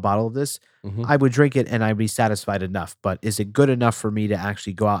I saw a bottle of this, Mhm. I would drink it and I'd be satisfied enough. But is it good enough for me to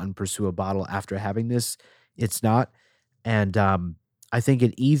actually go out and pursue a bottle after having this? It's not. And I think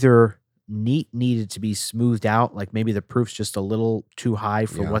it either needed to be smoothed out, like maybe the proof's just a little too high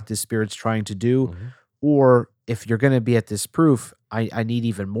for Yeah. what this spirit's trying to do. Mhm. Or if you're going to be at this proof, I need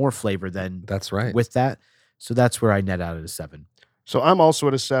even more flavor than That's right. with that. So that's where I net out at a 7. So I'm also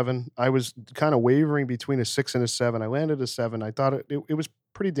at a 7. I was kind of wavering between a 6 and a 7. I landed at a 7. I thought it was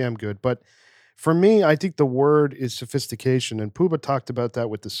pretty damn good. But for me, I think the word is sophistication. And Puba talked about that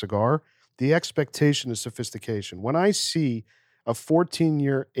with the cigar. The expectation is sophistication. When I see a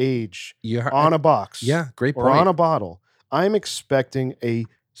 14-year age on a box Yeah, great or point. on a bottle, I'm expecting a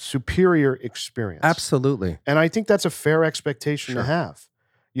superior experience. Absolutely. And I think that's a fair expectation to Sure. have.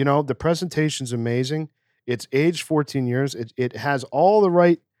 The presentation's amazing. It's aged 14 years. It has all the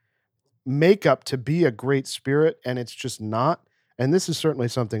right makeup to be a great spirit, and it's just not. And this is certainly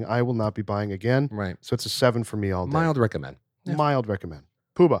something I will not be buying again. Right. So it's a 7 for me all day. Mild recommend. Yeah. Mild recommend.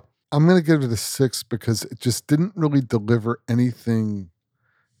 Puba. I'm going to give it a 6 because it just didn't really deliver anything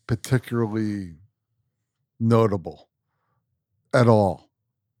particularly notable at all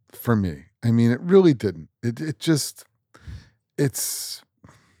for me. I mean, it really didn't. It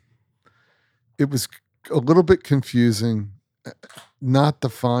was a little bit confusing, not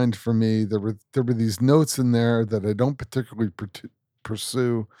defined for me. There were these notes in there that I don't particularly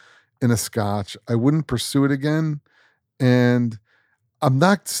pursue in a Scotch. I wouldn't pursue it again, and I'm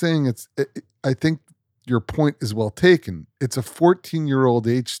not saying I think your point is well taken. It's a 14-year-old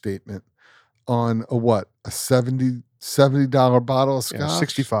age statement on a $70 bottle of Scotch. Yeah,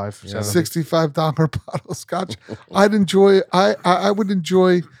 65. Yeah. $70. $65 bottle of Scotch. I would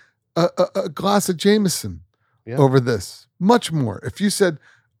enjoy a glass of Jameson Yeah. over this much more. If you said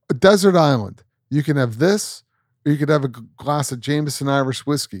a desert island, you can have this, or you could have a glass of Jameson Irish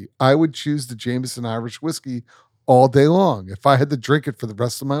whiskey. I would choose the Jameson Irish whiskey all day long if I had to drink it for the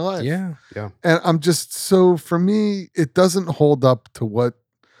rest of my life. Yeah. And I'm just, so for me, it doesn't hold up to what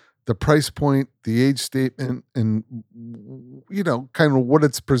the price point, the age statement, and kind of what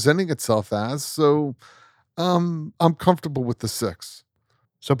it's presenting itself as. So I'm comfortable with the 6.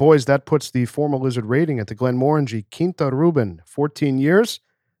 So, boys, that puts the formal lizard rating at the Glenmorangie Quinta Ruban, 14 years,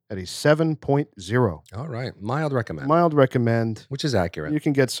 at a 7.0. All right. Mild recommend. Mild recommend. Which is accurate. You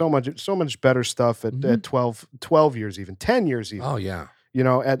can get so much better stuff at 12 years, even 10 years, even. Oh, yeah.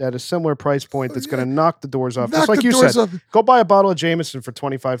 At a similar price point that's going to knock the doors off. Knock Just like the you doors said, off. go buy a bottle of Jameson for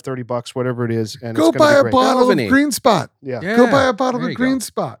 $25-$30, whatever it is, and Go it's buy going to a be great. bottle of Galvany. Green Spot. Yeah. Go buy a bottle There of you Green go.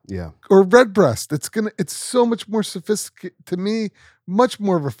 Spot. Yeah. Or Redbreast. It's so much more sophisticated to me, much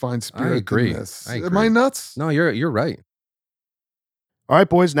more refined spirit agree. than this. I Am agree. I nuts? No, you're right. All right,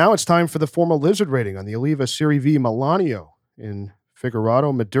 boys, now it's time for the formal lizard rating on the Oliva Serie V Melanio in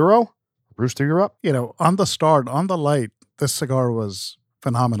Figurado, Maduro. Brewster, you're up. On the start, on the light, this cigar was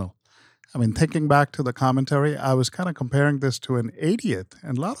phenomenal. I mean, thinking back to the commentary, I was kind of comparing this to an 80th,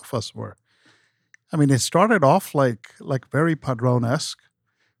 and a lot of us were. I mean, it started off like very Padron-esque,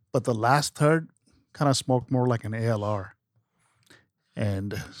 but the last third kind of smoked more like an ALR.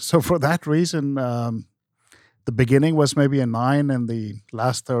 And so for that reason, the beginning was maybe a 9, and the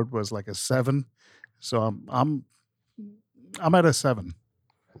last third was like a 7. So I'm at a 7.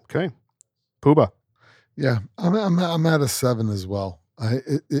 Okay. Puba. Yeah, I'm at a 7 as well.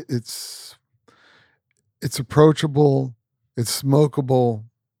 It's approachable. It's smokable.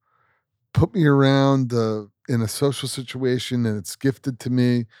 Put me around in a social situation, and it's gifted to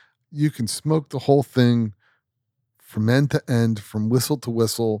me. You can smoke the whole thing from end to end, from whistle to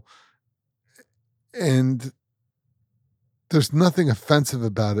whistle, and there's nothing offensive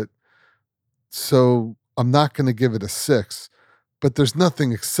about it. So I'm not going to give it a 6, but there's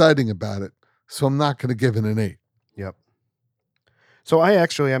nothing exciting about it. So I'm not going to give it an 8. Yep. So I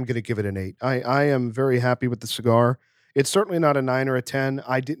actually am going to give it an 8. I am very happy with the cigar. It's certainly not a 9 or a 10.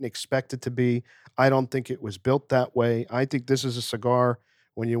 I didn't expect it to be. I don't think it was built that way. I think this is a cigar,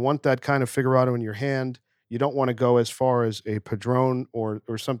 when you want that kind of Figurado in your hand, you don't want to go as far as a Padron or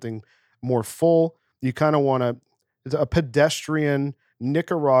something more full. You kind of want a pedestrian,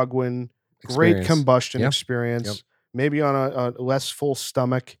 Nicaraguan, great Experience. combustion Yep. experience, Yep. maybe on a less full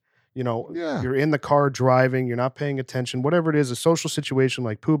stomach. Yeah. you're in the car driving, you're not paying attention, whatever it is, a social situation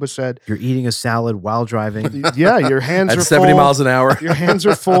like Puba said. You're eating a salad while driving. Yeah, your hands At are 70 full. miles an hour. Your hands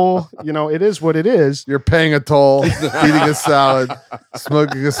are full. It is what it is. You're paying a toll, eating a salad,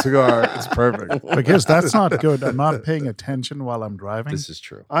 smoking a cigar. It's perfect. Because that's not good. I'm not paying attention while I'm driving. This is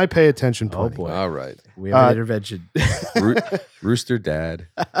true. I pay attention Oh plenty. boy. All right. We have an intervention. Rooster Dad.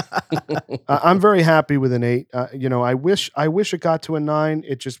 I'm very happy with an 8. I wish it got to a 9.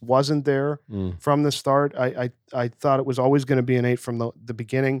 It just wasn't there from the start. I thought it was always going to be an 8 from the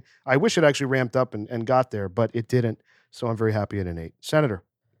beginning. I wish it actually ramped up and got there, but it didn't. So I'm very happy at an 8. Senator.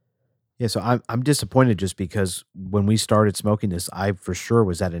 Yeah, so I'm disappointed just because when we started smoking this, I for sure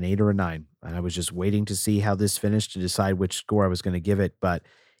was at an 8 or a 9, and I was just waiting to see how this finished to decide which score I was going to give it. But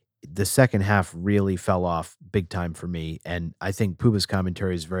the second half really fell off big time for me, and I think Puba's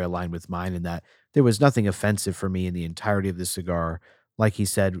commentary is very aligned with mine in that there was nothing offensive for me in the entirety of the cigar. Like he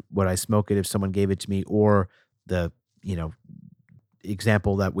said, would I smoke it if someone gave it to me, or the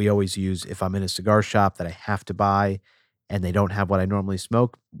example that we always use, if I'm in a cigar shop that I have to buy and they don't have what I normally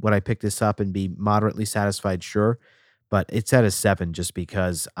smoke, would I pick this up and be moderately satisfied? Sure. But it's at a 7 just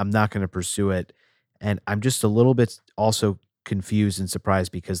because I'm not going to pursue it. And I'm just a little bit also confused and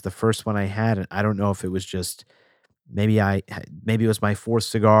surprised because the first one I had, and I don't know if it was just maybe it was my 4th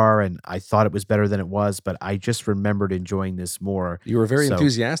cigar and I thought it was better than it was, but I just remembered enjoying this more. You were very So-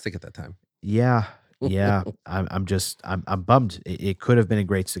 enthusiastic at that time. Yeah. I'm bummed. It could have been a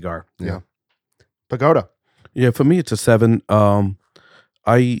great cigar. Yeah. Pagoda. Yeah, for me, it's a 7.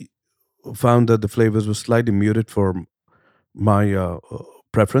 I found that the flavors were slightly muted for my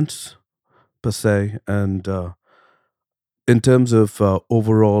preference, per se. And in terms of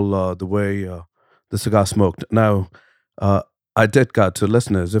overall the way the cigar smoked. Now, I did cut to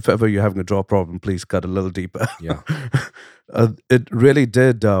listeners. If ever you're having a draw problem, please cut a little deeper. Yeah. It really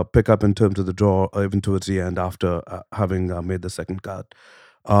did pick up in terms of the draw, even towards the end after having made the second cut.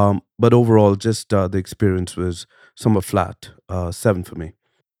 But overall, just the experience was somewhat flat. 7 for me.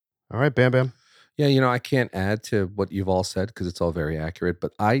 All right, Bam Bam. Yeah, I can't add to what you've all said because it's all very accurate.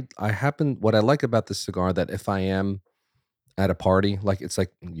 But what I like about this cigar, that if I am at a party, it's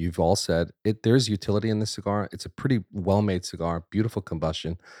like you've all said, there's utility in this cigar. It's a pretty well-made cigar, beautiful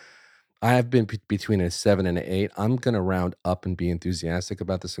combustion. I have been between a 7 and an 8. I'm going to round up and be enthusiastic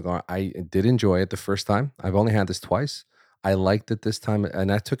about the cigar. I did enjoy it the first time. I've only had this twice. I liked it this time,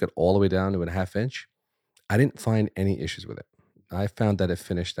 and I took it all the way down to a half inch. I didn't find any issues with it. I found that it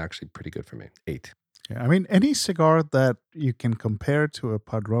finished actually pretty good for me. 8. Yeah, I mean, any cigar that you can compare to a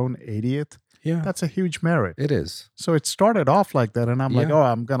Padron 80th, Yeah, that's a huge merit. it is. So it started off like that, and I'm like, Yeah. oh,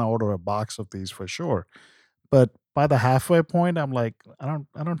 I'm gonna order a box of these for sure. But by the halfway point, I'm like, I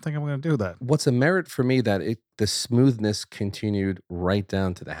don't think I'm gonna do that. What's a merit for me that the smoothness continued right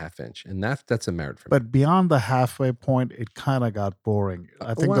down to the half inch, and that's a merit for me. But beyond the halfway point, it kind of got boring.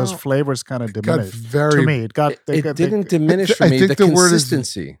 I think those well, flavors kind of got diminished. very- To me, it got. It didn't diminish for I me. think The the word is-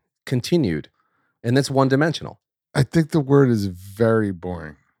 consistency continued, and that's one dimensional. I think the word is very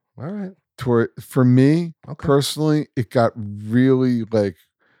boring. All right. For me Okay. personally, it got really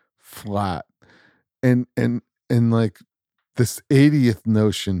flat, and like this 80th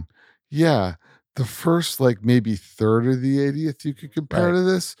notion. Yeah, the first maybe third of the 80th you could compare Right. to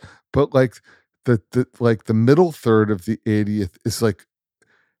this, but the middle third of the 80th is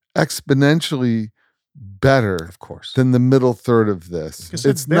exponentially better Of course. than the middle third of this. 'Cause it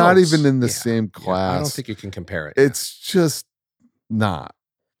It's not builds. even in the Yeah, same class. I don't think you can compare it. It's just not.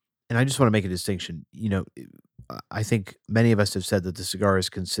 And I just want to make a distinction. I think many of us have said that the cigar is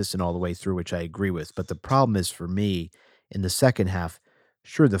consistent all the way through, which I agree with. But the problem is for me in the second half,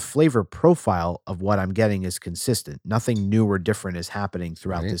 sure, the flavor profile of what I'm getting is consistent. Nothing new or different is happening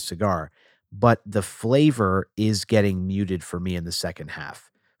throughout Right. this cigar. But the flavor is getting muted for me in the second half.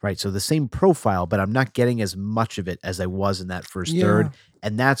 Right. So the same profile, but I'm not getting as much of it as I was in that first third.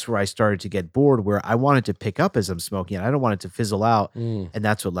 And that's where I started to get bored, where I wanted to pick up as I'm smoking it. I don't want it to fizzle out. Mm. And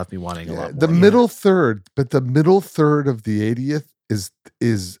that's what left me wanting a lot more. The middle third, but the middle third of the 80th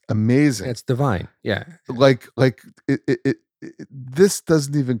is amazing. It's divine. Yeah. This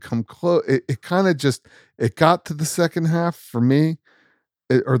doesn't even come close. It kind of it got to the second half for me,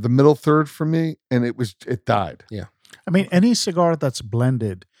 or the middle third for me, and it died. I mean, any cigar that's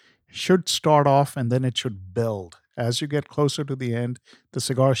blended should start off and then it should build. As you get closer to the end, the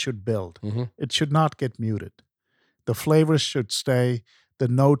cigar should build. Mhm. It should not get muted. The flavors should stay. The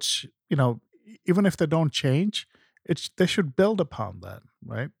notes, even if they don't change, they should build upon that,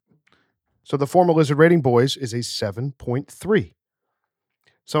 right? So the Former Lizard rating, boys, is a 7.3.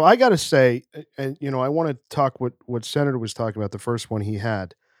 So I got to say, and I want to talk what Senator was talking about, the first one he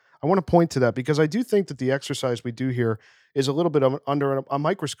had. I want to point to that because I do think that the exercise we do here is a little bit under a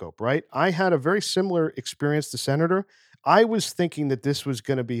microscope, right? I had a very similar experience to Senator. I was thinking that this was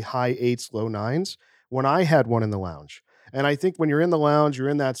going to be high 8s, low 9s when I had one in the lounge. And I think when you're in the lounge, you're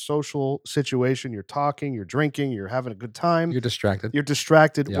in that social situation, you're talking, you're drinking, you're having a good time. You're distracted. You're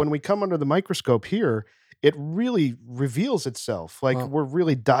distracted. Yep. When we come under the microscope here, it really reveals itself. Like we're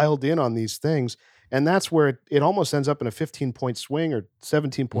really dialed in on these things. And that's where it almost ends up in a 15-point swing or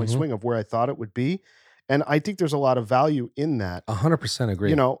 17-point swing of where I thought it would be. And I think there's a lot of value in that. 100%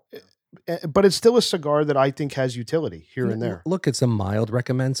 agree. You know, but it's still a cigar that I think has utility here and there. Look, it's a mild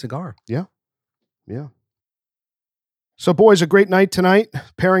recommend cigar. Yeah. Yeah. So, boys, a great night tonight.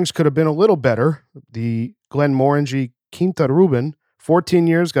 Pairings could have been a little better. The Glenmorangie Quinta Ruban, 14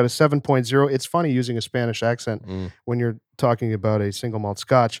 years, got a 7.0. It's funny using a Spanish accent when you're talking about a single malt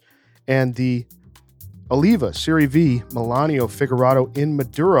scotch. And the Oliva Serie V Melanio Figurado in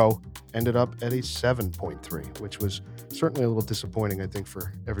Maduro ended up at a 7.3, which was certainly a little disappointing, I think,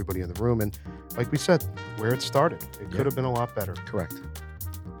 for everybody in the room. And like we said, where it started, it could have been a lot better. Correct.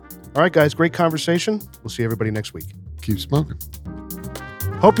 All right, guys, great conversation. We'll see everybody next week. Keep smoking.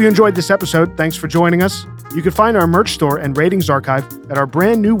 Hope you enjoyed this episode. Thanks for joining us. You can find our merch store and ratings archive at our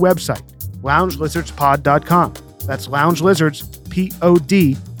brand new website, loungelizardspod.com. That's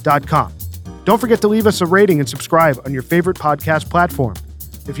loungelizardspod.com. Don't forget to leave us a rating and subscribe on your favorite podcast platform.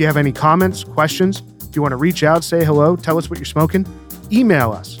 If you have any comments, questions, if you want to reach out, say hello, tell us what you're smoking,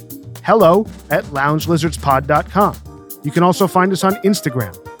 email us, hello@loungelizardspod.com. You can also find us on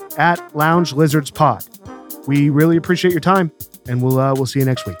Instagram @loungelizardspod. We really appreciate your time, and we'll see you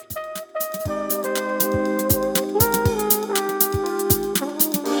next week.